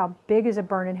about how big is a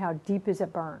burn and how deep is a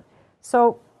burn.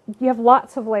 So you have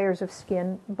lots of layers of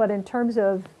skin, but in terms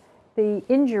of the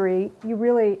injury, you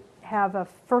really have a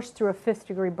 1st through a 5th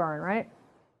degree burn, right?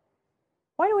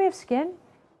 Why do we have skin?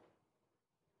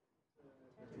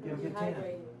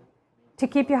 To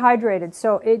keep you hydrated.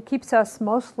 So it keeps us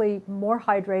mostly more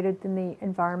hydrated than the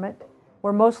environment.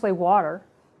 We're mostly water,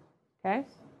 okay?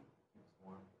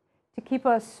 To keep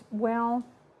us well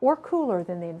or cooler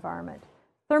than the environment.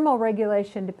 Thermal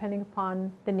regulation depending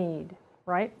upon the need,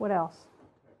 right? What else?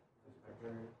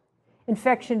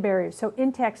 Infection barriers. So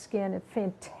intact skin is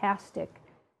fantastic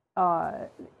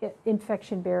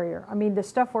infection barrier. I mean, the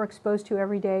stuff we're exposed to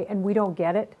every day and we don't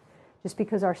get it just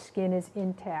because our skin is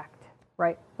intact,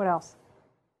 right? What else?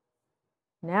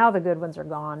 Now the good ones are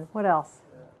gone. What else?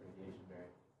 Radiation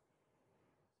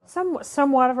barrier.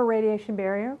 Somewhat of a radiation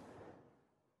barrier.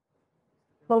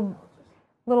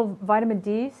 Little vitamin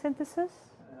D synthesis.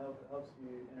 It helps you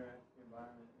interact with the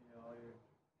environment, all your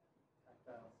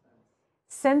tactile sense.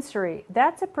 Sensory.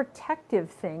 That's a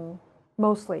protective thing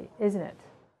mostly, isn't it?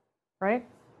 Right?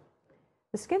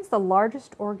 The skin's the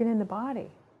largest organ in the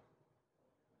body.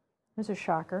 There's a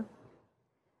shocker.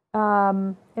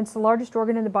 It's the largest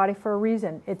organ in the body for a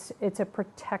reason. It's a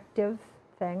protective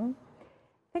thing.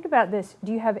 Think about this.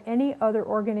 Do you have any other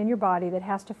organ in your body that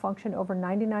has to function over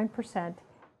 99%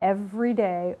 every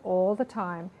day, all the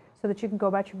time, so that you can go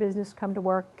about your business, come to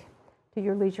work, do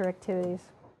your leisure activities?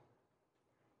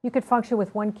 You could function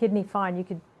with one kidney fine. You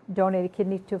could donate a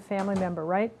kidney to a family member,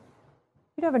 right?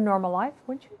 You'd have a normal life,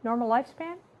 wouldn't you? Normal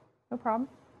lifespan? No problem.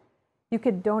 You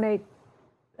could donate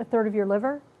a third of your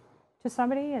liver to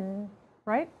somebody and,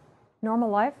 right? Normal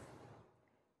life.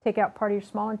 Take out part of your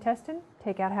small intestine,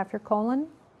 take out half your colon.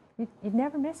 You'd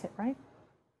never miss it, right?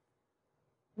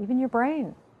 Even your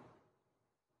brain.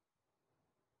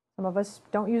 Some of us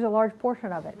don't use a large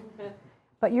portion of it.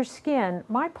 But your skin,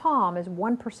 my palm is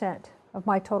 1% of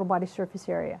my total body surface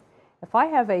area. If I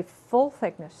have a full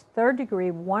thickness, 3rd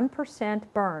degree, 1%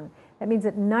 burn, that means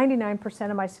that 99%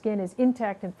 of my skin is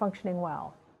intact and functioning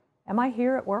well. Am I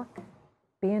here at work,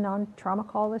 being on trauma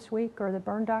call this week or the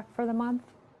burn doc for the month?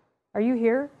 Are you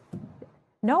here?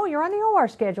 No, you're on the OR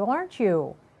schedule, aren't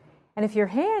you? And if your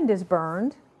hand is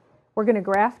burned, we're going to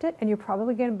graft it, and you're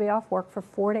probably going to be off work for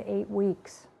 4 to 8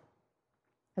 weeks.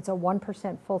 It's a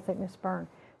 1% full thickness burn.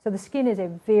 So the skin is a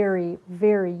very,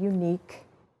 very unique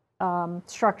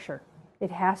structure.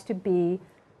 It has to be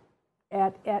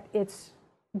at its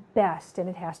best, and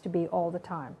it has to be all the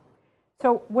time.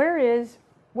 So where's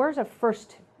a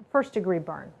first degree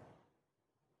burn?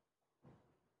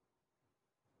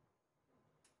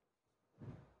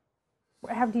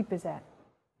 How deep is that?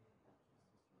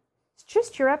 It's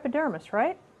just your epidermis,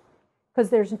 right? Because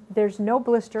there's no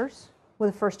blisters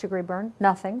with a 1st degree burn,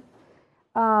 nothing.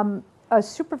 A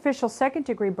superficial 2nd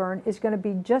degree burn is going to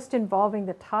be just involving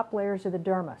the top layers of the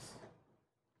dermis.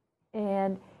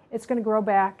 And it's going to grow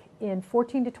back in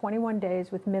 14 to 21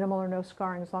 days with minimal or no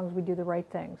scarring as long as we do the right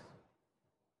things,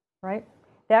 right?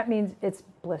 That means it's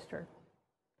blistered.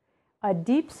 A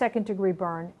deep 2nd degree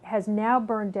burn has now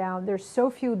burned down. There's so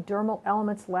few dermal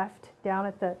elements left down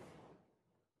at the,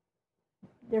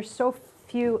 there's so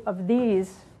few of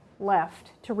these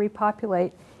left to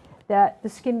repopulate that the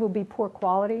skin will be poor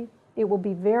quality. It will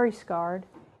be very scarred.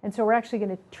 And so we're actually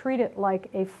going to treat it like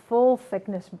a full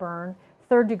thickness burn,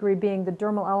 3rd degree being the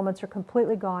dermal elements are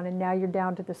completely gone and now you're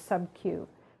down to the sub-Q.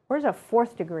 Where's a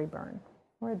 4th degree burn?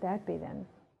 Where would that be then?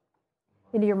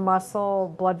 Into your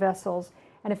muscle, blood vessels.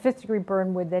 And a 5th degree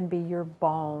burn would then be your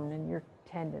bone and your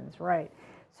tendons, right?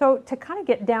 So to kind of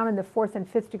get down in the 4th and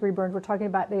 5th degree burns, we're talking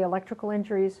about the electrical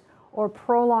injuries or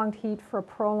prolonged heat for a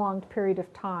prolonged period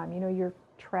of time. You're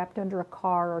trapped under a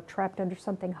car or trapped under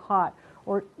something hot,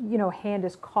 or, hand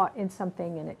is caught in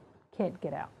something and it can't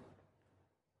get out.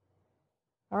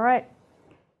 All right.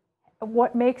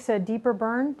 What makes a deeper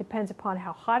burn depends upon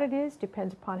how hot it is,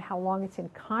 depends upon how long it's in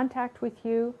contact with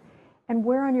you, and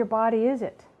where on your body is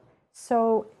it.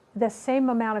 So the same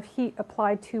amount of heat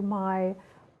applied to my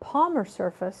palmar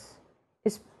surface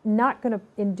is not going to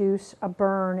induce a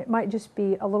burn. It might just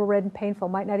be a little red and painful,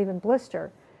 might not even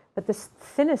blister. But the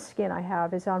thinnest skin I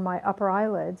have is on my upper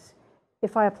eyelids.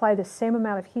 If I apply the same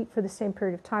amount of heat for the same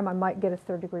period of time, I might get a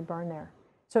 3rd degree burn there.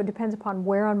 So it depends upon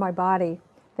where on my body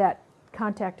that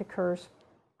contact occurs,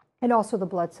 and also the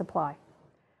blood supply.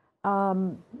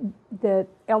 The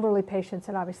elderly patients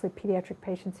and obviously pediatric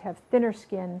patients have thinner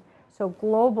skin, so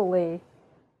globally,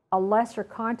 a lesser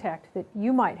contact that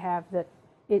you might have that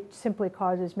it simply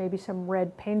causes maybe some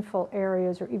red, painful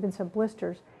areas or even some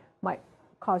blisters might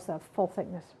cause a full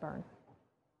thickness burn.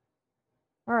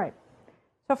 All right,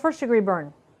 so 1st degree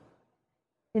burn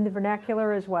in the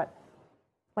vernacular is what?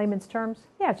 Layman's terms?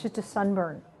 Yeah, it's just a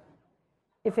sunburn.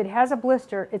 If it has a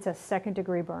blister, it's a 2nd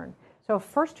degree burn. So a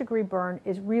 1st degree burn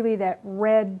is really that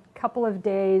red couple of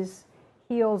days,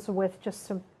 heals with just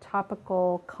some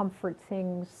topical comfort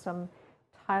things, some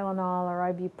Tylenol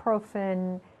or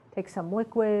ibuprofen, take some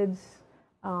liquids.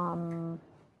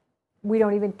 We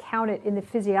don't even count it in the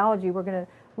physiology. We're going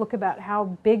to look about how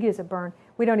big is a burn.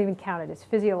 We don't even count it. It's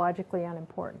physiologically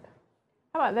unimportant.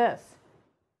 How about this?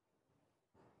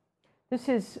 This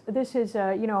is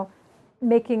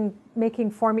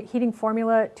heating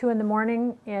formula at 2 in the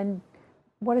morning and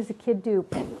what does the kid do?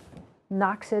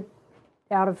 Knocks it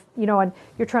out of, and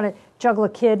you're trying to juggle a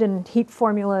kid and heat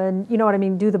formula and, you know what I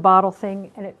mean, do the bottle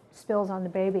thing, and it spills on the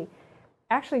baby.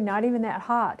 Actually, not even that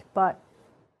hot, but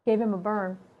gave him a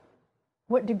burn.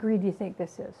 What degree do you think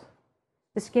this is?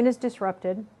 The skin is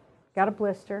disrupted, got a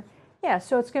blister. Yeah,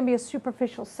 so it's going to be a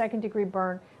superficial 2nd-degree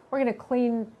burn. We're going to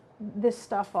clean this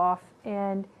stuff off,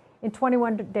 and in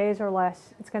 21 days or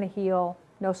less, it's going to heal,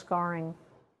 no scarring.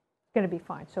 It's going to be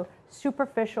fine. So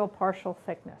superficial partial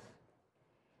thickness.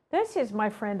 This is my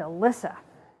friend Alyssa.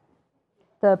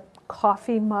 The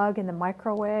coffee mug in the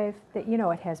microwave, that,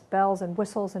 it has bells and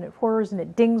whistles and it whirs and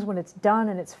it dings when it's done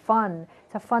and it's fun.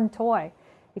 It's a fun toy,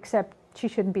 except she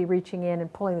shouldn't be reaching in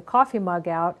and pulling the coffee mug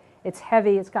out. It's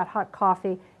heavy, it's got hot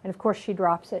coffee, and of course she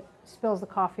drops it, spills the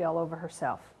coffee all over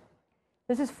herself.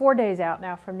 This is 4 days out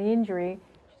now from the injury.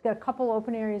 She's got a couple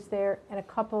open areas there and a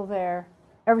couple there.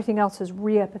 Everything else is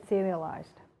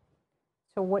reepithelialized.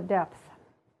 So what depth?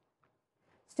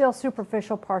 Still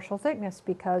superficial partial thickness,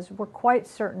 because we're quite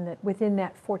certain that within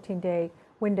that 14-day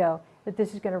window that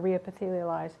this is going to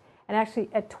reepithelialize. And actually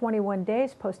at 21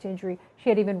 days post-injury, she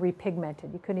had even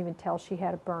repigmented. You couldn't even tell she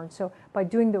had a burn. So by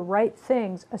doing the right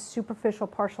things, a superficial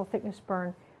partial thickness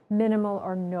burn, minimal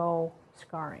or no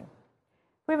scarring.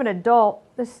 We have an adult.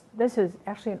 This is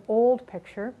actually an old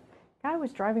picture. Guy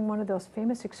was driving one of those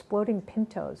famous exploding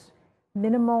Pintos.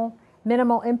 Minimal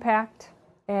impact,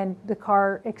 and the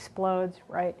car explodes,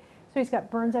 right? So he's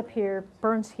got burns up here,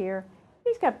 burns here.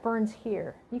 He's got burns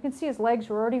here. You can see his legs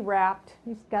were already wrapped.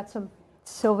 He's got some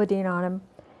Sylvadine on him.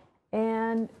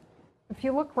 And if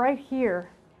you look right here,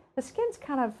 the skin's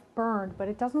kind of burned, but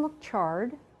it doesn't look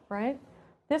charred, right?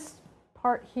 This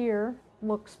part here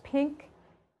looks pink.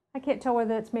 I can't tell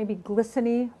whether it's maybe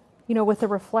glistening, with the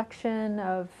reflection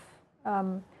of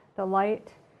the light.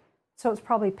 So it's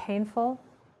probably painful.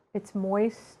 It's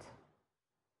moist.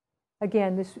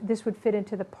 Again, this would fit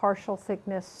into the partial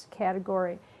thickness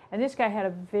category. And this guy had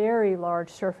a very large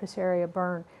surface area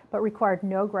burn, but required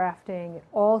no grafting. It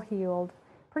all healed,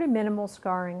 pretty minimal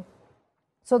scarring.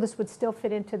 So this would still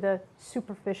fit into the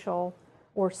superficial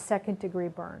or 2nd-degree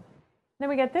burn. Then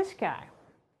we got this guy.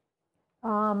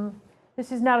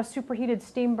 This is not a superheated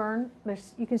steam burn.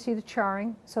 You can see the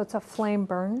charring, so it's a flame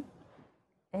burn.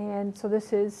 And so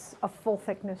this is a full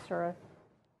thickness or a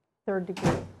 3rd degree.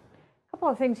 A couple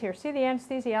of things here. See the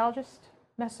anesthesiologist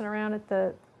messing around at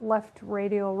the left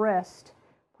radial wrist,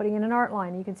 putting in an art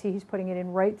line. You can see he's putting it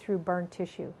in right through burned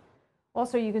tissue.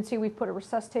 Also, you can see we've put a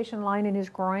resuscitation line in his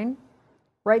groin,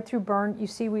 right through burn. You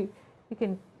see, you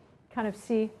can kind of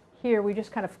see here, we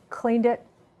just kind of cleaned it,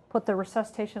 put the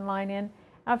resuscitation line in.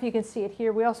 Now if you can see it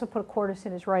here, we also put a cordis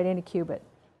in his right anticubit.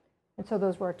 And so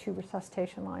those were our 2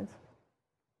 resuscitation lines.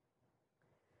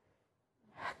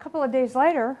 A couple of days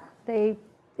later,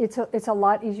 it's a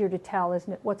lot easier to tell,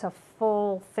 isn't it, what's a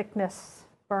full thickness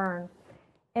burn.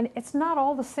 And it's not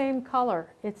all the same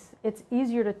color. It's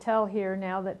easier to tell here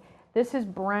now that this is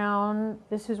brown,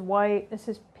 this is white, this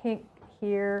is pink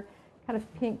here, kind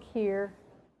of pink here,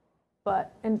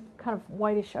 and kind of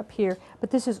whitish up here.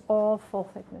 But this is all full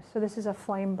thickness. So this is a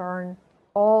flame burn,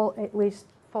 all at least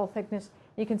full thickness.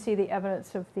 You can see the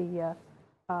evidence of the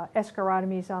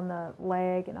escharotomies on the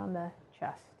leg and on the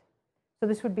chest. So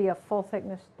this would be a full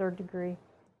thickness 3rd degree.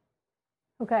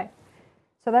 Okay,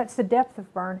 so that's the depth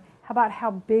of burn. How about how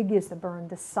big is the burn,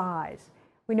 the size?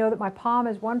 We know that my palm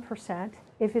is 1%.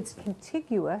 If it's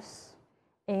contiguous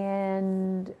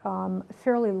and a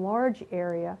fairly large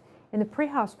area, in the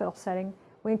pre-hospital setting,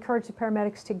 we encourage the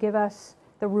paramedics to give us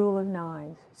the rule of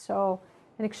 9s. So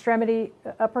an extremity,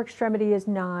 upper extremity is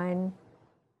 9,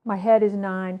 my head is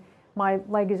 9, my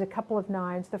leg is a couple of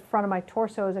 9s, the front of my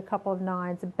torso is a couple of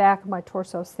 9s, the back of my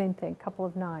torso, same thing, couple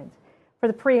of 9s. For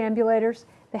the preambulators,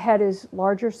 the head is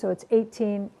larger, so it's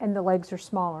 18, and the legs are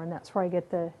smaller, and that's where I get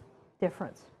the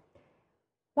difference.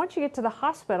 Once you get to the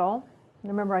hospital,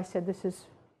 remember I said this is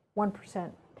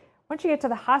 1%. Once you get to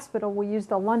the hospital, we use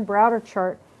the Lund-Browder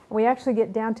chart, and we actually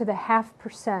get down to the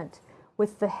 0.5%,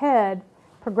 with the head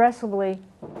progressively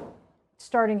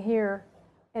starting here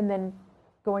and then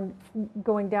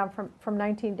going down from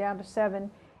 19 down to 7,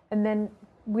 and then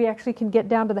we actually can get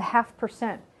down to the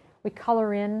 0.5%. We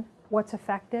color in what's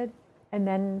affected and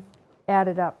then add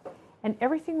it up. And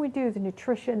everything we do, the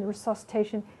nutrition, the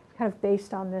resuscitation, is kind of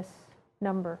based on this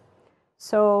number.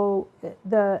 So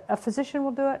a physician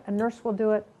will do it, a nurse will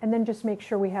do it, and then just make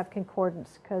sure we have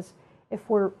concordance, because if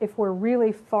we're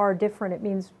really far different, it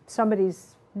means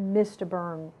somebody's missed a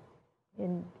burn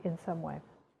in some way.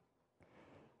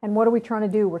 And what are we trying to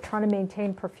do? We're trying to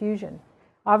maintain perfusion.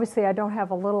 Obviously, I don't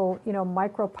have a little,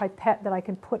 micro pipette that I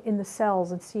can put in the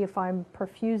cells and see if I'm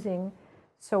perfusing.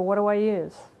 So what do I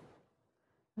use?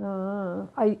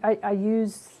 I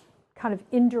use kind of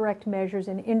indirect measures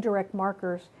and indirect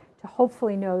markers to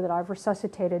hopefully know that I've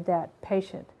resuscitated that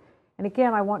patient. And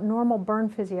again, I want normal burn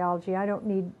physiology. I don't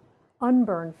need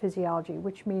unburned physiology,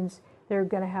 which means they're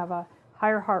going to have a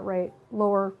higher heart rate,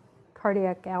 lower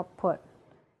cardiac output.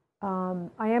 I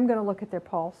am going to look at their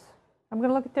pulse. I'm going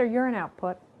to look at their urine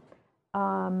output.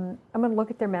 I'm going to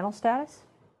look at their mental status,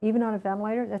 even on a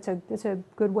ventilator. That's a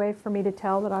good way for me to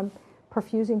tell that I'm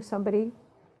perfusing somebody.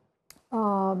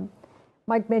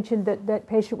 Mike mentioned that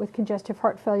patient with congestive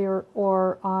heart failure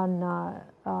or on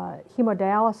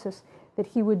hemodialysis, that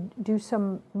he would do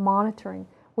some monitoring.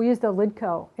 We use the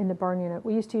LIDCO in the burn unit.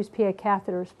 We used to use PA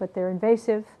catheters, but they're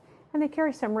invasive and they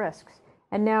carry some risks.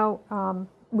 And now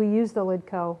we use the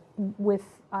LIDCO with,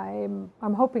 I'm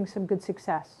hoping, some good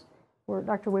success.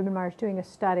 Dr. Wiebenmeyer is doing a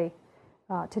study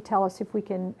to tell us if we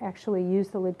can actually use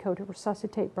the LIDCO to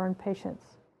resuscitate burn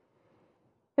patients.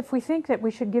 If we think that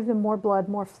we should give them more blood,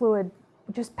 more fluid,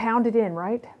 just pound it in,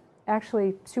 right?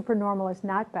 Actually, supernormal is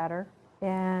not better,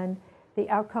 and the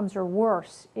outcomes are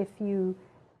worse if you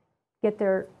get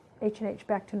their H&H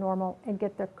back to normal and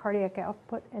get their cardiac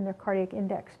output and their cardiac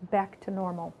index back to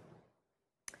normal.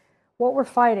 What we're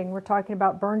fighting, we're talking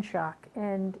about burn shock,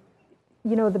 and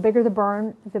you know, the bigger the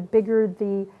burn, the bigger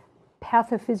the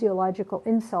pathophysiological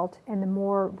insult, and the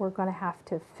more we're going to have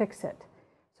to fix it.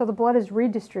 So the blood is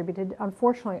redistributed,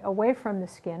 unfortunately, away from the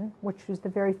skin, which is the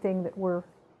very thing that we're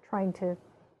trying to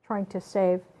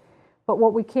save. But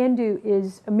what we can do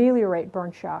is ameliorate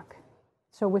burn shock.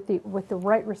 So with the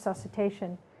right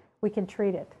resuscitation, we can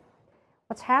treat it.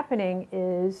 What's happening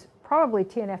is probably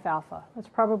TNF-alpha. That's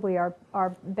probably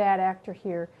our bad actor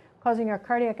here, causing our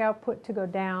cardiac output to go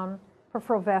down,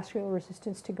 peripheral vascular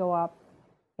resistance to go up.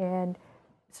 And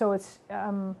so it's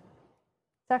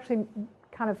actually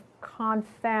kind of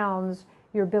confounds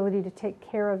your ability to take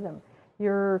care of them.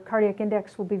 Your cardiac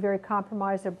index will be very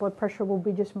compromised. Their blood pressure will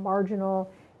be just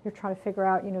marginal. You're trying to figure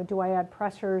out, you know, do I add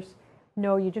pressors?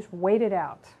 No, you just wait it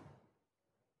out.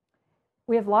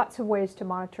 We have lots of ways to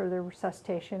monitor their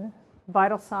resuscitation.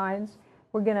 Vital signs,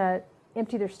 we're going to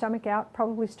empty their stomach out,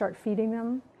 probably start feeding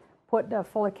them, put a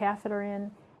Foley catheter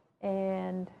in,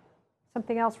 and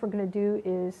something else we're going to do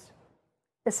is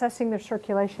assessing their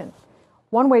circulation.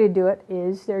 One way to do it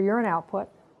is their urine output.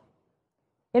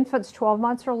 Infants 12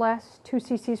 months or less, 2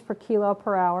 cc's per kilo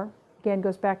per hour. Again,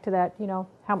 goes back to that, you know,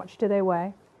 how much do they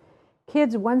weigh?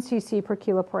 Kids, 1 cc per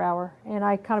kilo per hour. And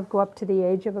I kind of go up to the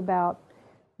age of about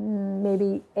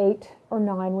maybe 8 or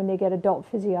 9 when they get adult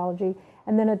physiology.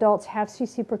 And then adults, half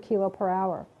cc per kilo per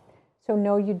hour. So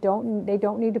no, they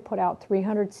don't need to put out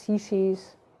 300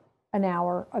 cc's an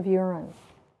hour of urine.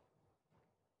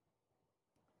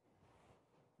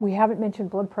 We haven't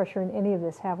mentioned blood pressure in any of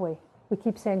this, have we? We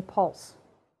keep saying pulse.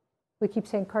 We keep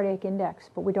saying cardiac index,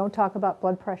 but we don't talk about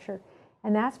blood pressure.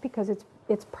 And that's because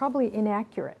it's probably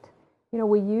inaccurate. You know,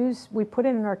 we put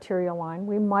in an arterial line.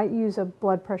 We might use a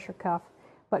blood pressure cuff,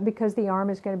 but because the arm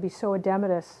is going to be so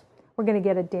edematous, we're going to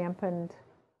get a dampened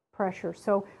pressure.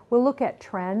 So we'll look at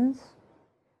trends,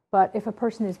 but if a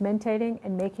person is mentating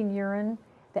and making urine,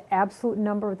 the absolute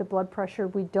number of the blood pressure,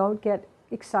 we don't get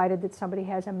excited that somebody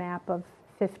has a MAP of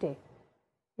 50.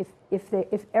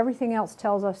 If everything else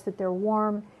tells us that they're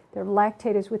warm, their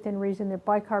lactate is within reason, their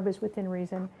bicarb is within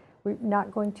reason, we're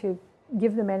not going to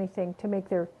give them anything to make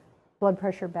their blood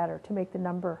pressure better, to make the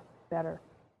number better.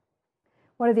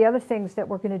 One of the other things that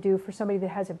we're going to do for somebody that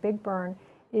has a big burn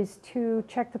is to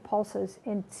check the pulses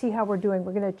and see how we're doing.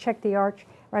 We're going to check the arch.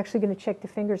 We're actually going to check the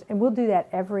fingers, and we'll do that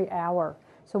every hour.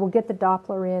 So we'll get the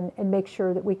Doppler in and make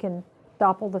sure that we can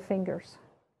Doppel the fingers.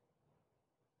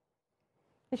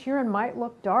 This urine might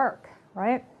look dark,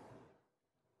 right?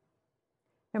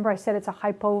 Remember I said it's a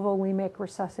hypovolemic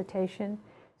resuscitation.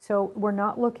 So we're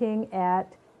not looking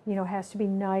at, you know, has to be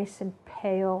nice and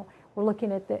pale. We're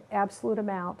looking at the absolute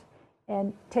amount.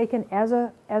 And taken as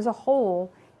a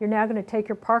whole, you're now going to take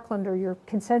your Parkland or your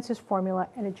consensus formula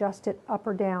and adjust it up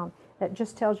or down. That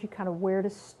just tells you kind of where to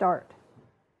start.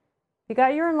 If you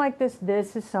got urine like this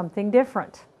is something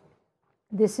different.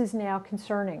 This is now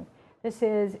concerning. This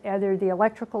is either the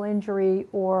electrical injury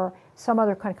or some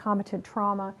other concomitant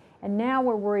trauma. And now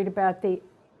we're worried about the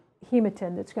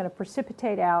hematine that's going to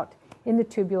precipitate out in the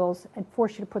tubules and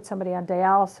force you to put somebody on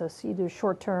dialysis, either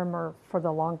short term or for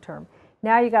the long term.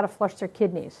 Now you got to flush their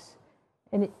kidneys.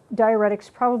 And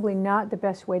diuretics probably not the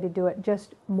best way to do it,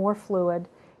 just more fluid.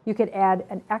 You could add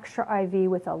an extra IV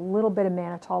with a little bit of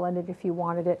mannitol in it if you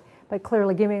wanted it, but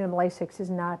clearly giving them Lasix is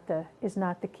not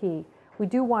the key. We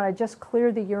do want to just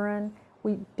clear the urine.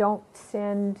 We don't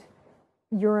send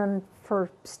urine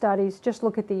for studies, just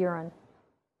look at the urine.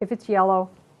 If it's yellow,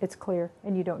 it's clear,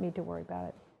 and you don't need to worry about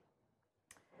it.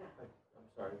 I'm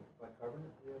sorry,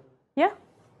 bicarbonate? Yeah,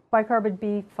 bicarb would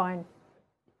be fine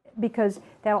because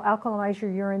that'll alkalinize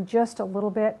your urine just a little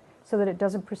bit so that it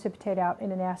doesn't precipitate out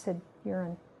in an acid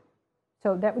urine.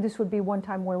 So this would be one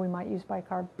time where we might use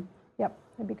bicarb. Yep,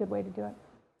 that'd be a good way to do it.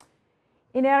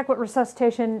 Inadequate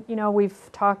resuscitation,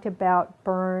 we've talked about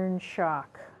burn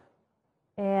shock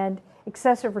and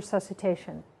excessive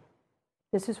resuscitation.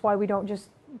 This is why we don't just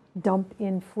dump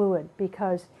in fluid,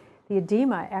 because the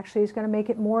edema actually is going to make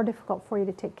it more difficult for you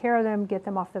to take care of them, get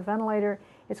them off the ventilator.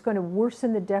 It's going to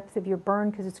worsen the depth of your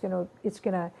burn because it's going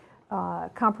to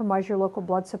compromise your local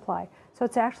blood supply. So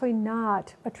it's actually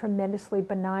not a tremendously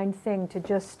benign thing to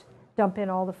just dump in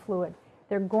all the fluid.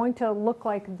 They're going to look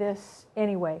like this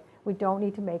anyway. We don't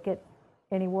need to make it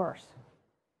any worse.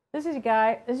 This is a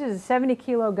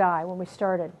 70-kilo guy when we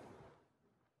started.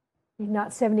 He's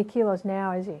not 70 kilos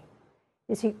now, is he?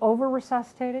 Is he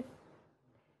over-resuscitated?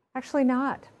 Actually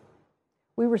not.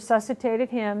 We resuscitated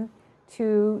him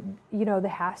to, the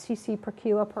half cc per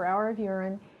kilo per hour of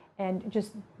urine and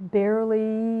just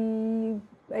barely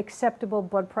acceptable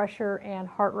blood pressure and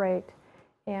heart rate.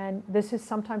 And this is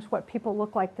sometimes what people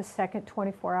look like the second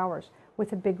 24 hours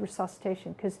with a big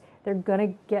resuscitation, because they're going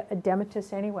to get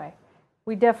edematous anyway.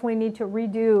 We definitely need to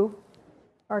redo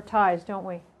our ties, don't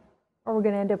we? Or we're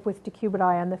going to end up with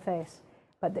decubiti on the face.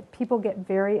 But people get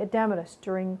very edematous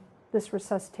during this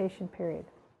resuscitation period.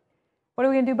 What are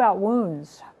we going to do about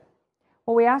wounds?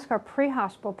 Well, we ask our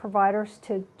pre-hospital providers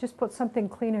to just put something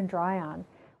clean and dry on.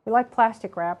 We like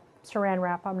plastic wrap, saran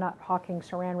wrap. I'm not hawking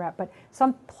saran wrap, but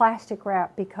some plastic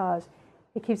wrap because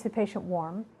it keeps the patient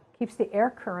warm, keeps the air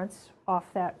currents off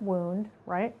that wound,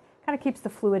 right? Kind of keeps the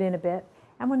fluid in a bit.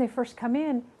 And when they first come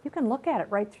in, you can look at it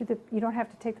right through you don't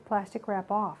have to take the plastic wrap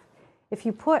off. If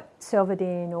you put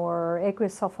Silvadene or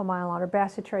aqueous sulfamylon or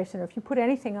bacitracin, or if you put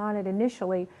anything on it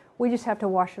initially, we just have to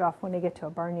wash it off when they get to a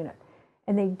burn unit.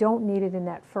 And they don't need it in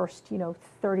that first,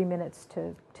 30 minutes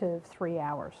to 3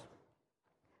 hours.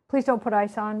 Please don't put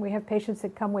ice on. We have patients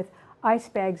that come with ice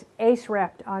bags ace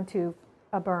wrapped onto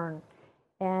a burn.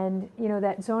 And,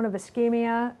 that zone of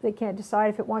ischemia, they can't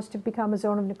decide if it wants to become a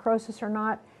zone of necrosis or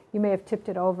not. You may have tipped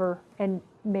it over and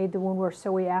made the wound worse.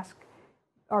 So we ask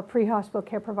our pre-hospital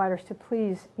care providers to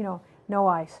please, no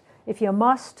ice. If you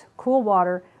must, cool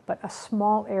water, but a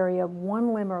small area,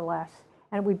 1 limb or less,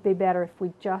 and it would be better if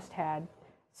we just had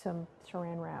some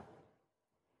saran wrap.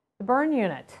 The burn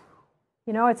unit,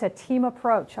 it's a team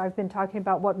approach. I've been talking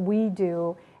about what we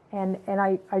do, and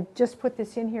I just put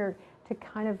this in here to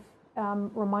kind of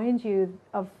remind you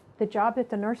of the job that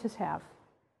the nurses have,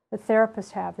 the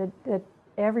therapists have, that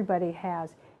everybody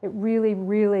has. It really,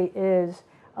 really is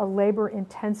a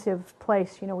labor-intensive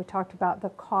place. We talked about the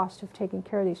cost of taking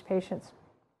care of these patients.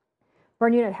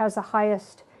 Burn unit has the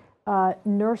highest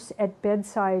nurse at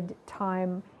bedside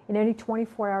time in any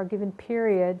 24-hour given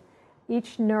period.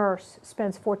 Each nurse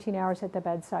spends 14 hours at the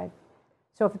bedside.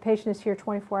 So if a patient is here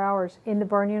 24 hours in the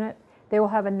burn unit, they will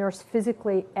have a nurse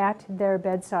physically at their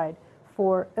bedside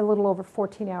for a little over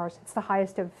 14 hours. It's the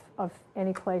highest of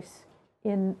any place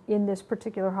in this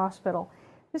particular hospital.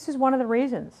 This is one of the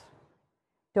reasons.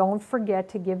 Don't forget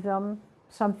to give them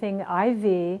something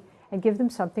IV and give them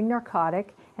something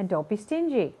narcotic, and don't be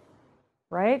stingy,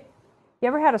 right? You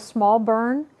ever had a small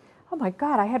burn? Oh my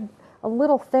God, I had a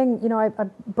little thing, I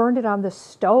burned it on the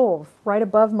stove right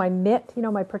above my mitt,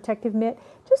 my protective mitt,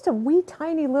 just a wee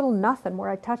tiny little nothing where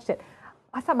I touched it.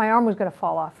 I thought my arm was going to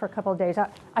fall off for a couple of days.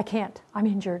 I can't, I'm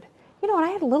injured. And I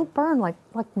had a little burn like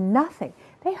nothing.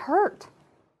 They hurt.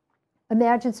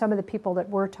 Imagine some of the people that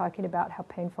we're talking about, how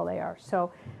painful they are.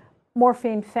 So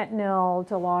morphine, fentanyl,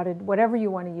 Dilaudid, whatever you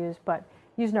want to use, but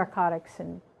use narcotics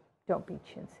and don't be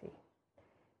chintzy.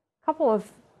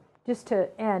 Just to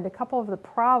end, a couple of the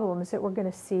problems that we're going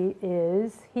to see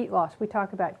is heat loss. We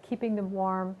talk about keeping them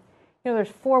warm. There's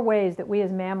 4 ways that we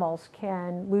as mammals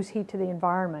can lose heat to the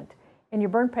environment. And your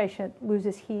burn patient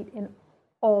loses heat in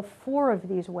all 4 of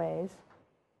these ways.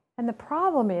 And the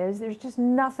problem is there's just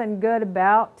nothing good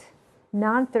about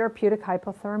non-therapeutic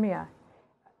hypothermia.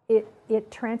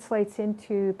 It translates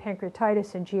into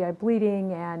pancreatitis and GI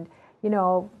bleeding and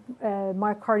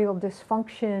myocardial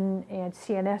dysfunction and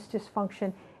CNS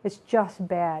dysfunction. It's just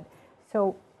bad.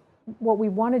 So what we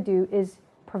want to do is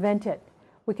prevent it.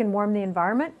 We can warm the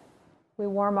environment. We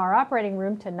warm our operating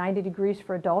room to 90 degrees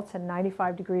for adults and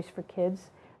 95 degrees for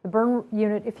kids. The burn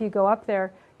unit, if you go up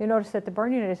there, you'll notice that the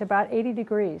burn unit is about 80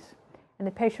 degrees, and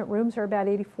the patient rooms are about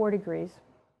 84 degrees.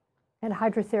 And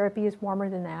hydrotherapy is warmer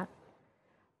than that.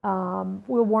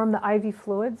 We'll warm the IV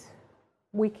fluids.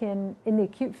 we can, in the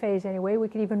acute phase anyway, we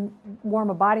could even warm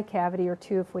a body cavity or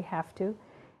two if we have to.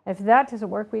 If that doesn't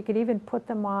work, we could even put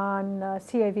them on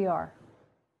CAVR.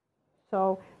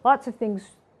 So lots of things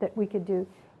that we could do.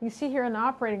 You see here in the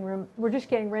operating room, we're just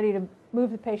getting ready to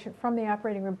move the patient from the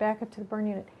operating room back up to the burn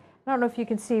unit. I don't know if you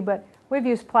can see, but we've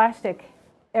used plastic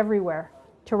everywhere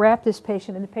to wrap this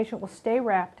patient, and the patient will stay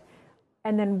wrapped,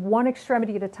 and then one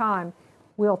extremity at a time,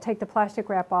 we'll take the plastic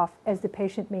wrap off as the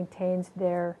patient maintains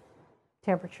their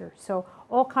temperature. So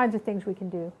all kinds of things we can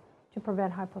do to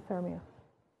prevent hypothermia.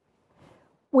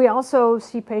 We also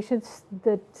see patients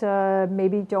that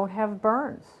maybe don't have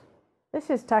burns. This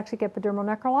is toxic epidermal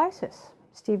necrolysis,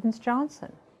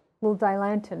 Stevens-Johnson, little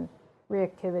dilantin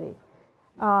reactivity.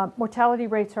 Mortality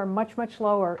rates are much, much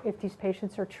lower if these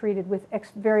patients are treated with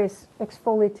various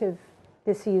exfoliative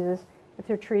diseases, if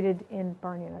they're treated in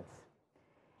burn units.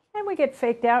 And we get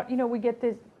faked out. You know, we get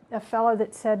a fellow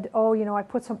that said, oh, you know, I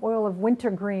put some oil of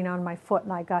wintergreen on my foot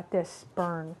and I got this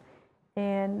burn.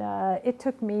 And it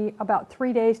took me about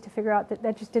 3 days to figure out that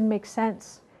that just didn't make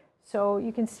sense. So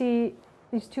you can see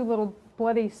these two little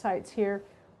bloody sites here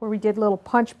where we did little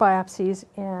punch biopsies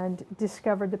and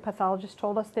discovered, the pathologist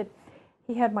told us that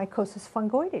he had mycosis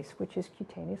fungoides, which is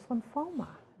cutaneous lymphoma.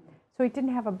 So he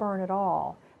didn't have a burn at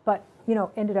all, but, you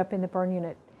know, ended up in the burn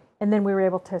unit. And then we were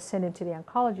able to send him to the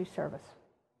oncology service.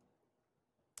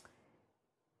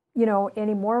 You know,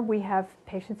 anymore we have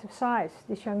patients of size.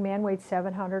 This young man weighed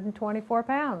 724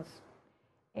 pounds.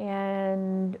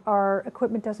 And our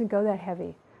equipment doesn't go that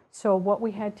heavy. So what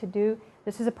we had to do,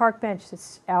 this is a park bench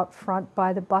that's out front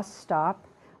by the bus stop.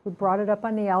 We brought it up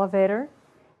on the elevator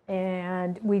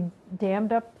and we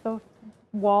dammed up the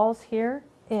walls here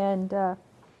and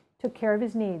took care of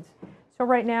his needs. So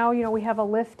right now, you know, we have a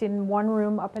lift in one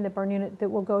room up in the burn unit that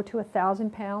will go to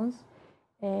 1,000 pounds.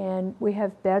 And we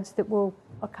have beds that will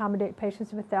accommodate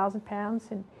patients of 1,000 pounds.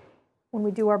 And when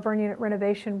we do our burn unit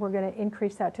renovation, we're going to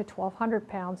increase that to 1,200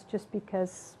 pounds just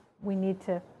because we need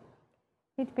to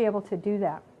be able to do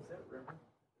that. Is that river?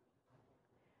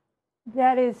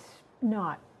 That is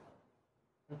not.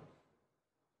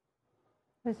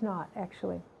 It's not,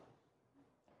 actually.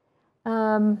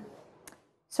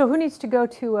 So who needs to go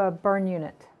to a burn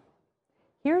unit?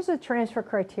 Here's a transfer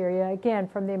criteria, again,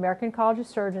 from the American College of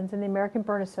Surgeons and the American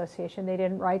Burn Association. They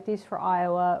didn't write these for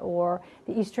Iowa or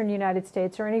the Eastern United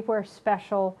States or anywhere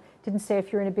special. Didn't say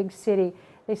if you're in a big city.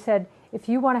 They said, if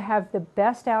you want to have the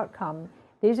best outcome,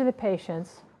 these are the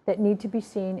patients that need to be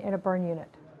seen in a burn unit.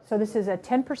 So this is a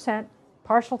 10%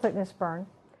 partial thickness burn.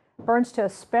 Burns to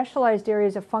specialized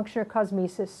areas of function or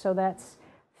cosmesis, so that's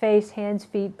face, hands,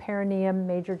 feet, perineum,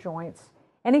 major joints.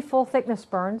 Any full thickness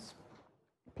burns.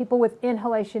 People with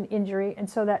inhalation injury, and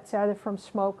so that's either from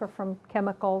smoke or from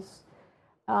chemicals.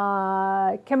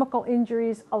 Chemical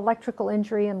injuries, electrical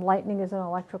injury, and lightning is an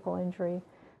electrical injury.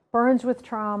 Burns with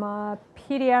trauma,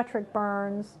 pediatric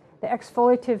burns, the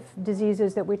exfoliative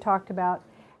diseases that we talked about,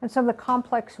 and some of the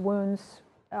complex wounds.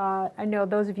 I know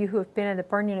those of you who have been in the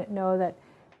burn unit know that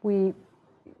we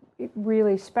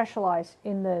really specialize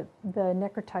in the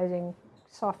necrotizing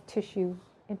soft tissue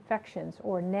infections,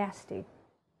 or nasty.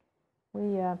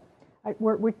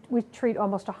 We treat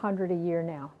almost 100 a year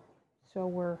now, so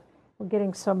we're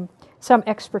getting some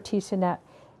expertise in that.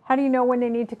 How do you know when they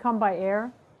need to come by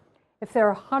air? If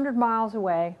they're 100 miles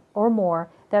away or more,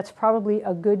 that's probably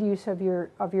a good use of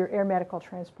your air medical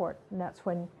transport, and that's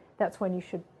when you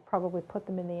should probably put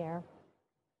them in the air.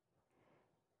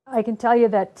 I can tell you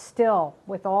that still,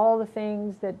 with all the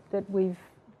things that we've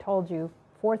told you,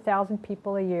 4,000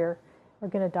 people a year are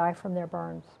going to die from their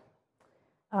burns.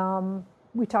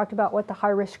 We talked about what the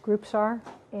high-risk groups are,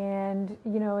 and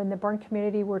you know, in the burn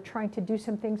community, we're trying to do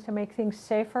some things to make things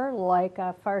safer, like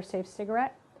a fire-safe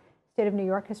cigarette. The state of New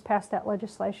York has passed that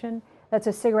legislation. That's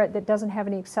a cigarette that doesn't have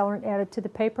any accelerant added to the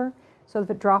paper, so if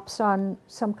it drops on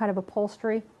some kind of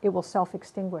upholstery, it will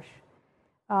self-extinguish.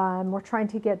 We're trying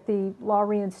to get the law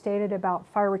reinstated about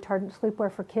fire-retardant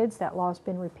sleepwear for kids. That law has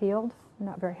been repealed. I'm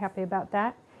not very happy about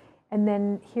that. And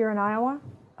then here in Iowa,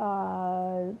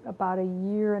 about a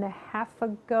year and a half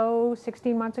ago,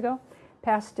 16 months ago,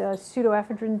 passed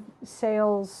pseudoephedrine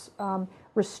sales,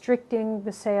 restricting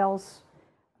the sales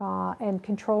and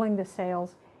controlling the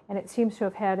sales, and it seems to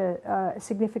have had a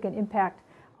significant impact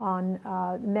on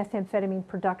methamphetamine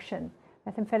production.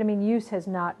 Methamphetamine use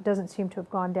doesn't seem to have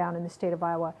gone down in the state of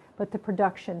Iowa, but the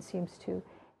production seems to,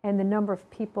 and the number of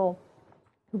people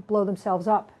who blow themselves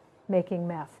up making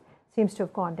meth seems to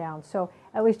have gone down. So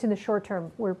at least in the short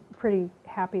term, we're pretty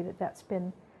happy that that's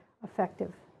been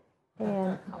effective.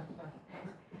 And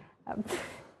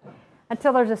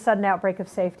until there's a sudden outbreak of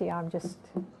safety, I'm just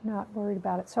not worried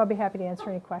about it. So I'll be happy to answer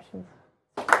any questions.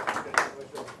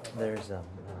 There's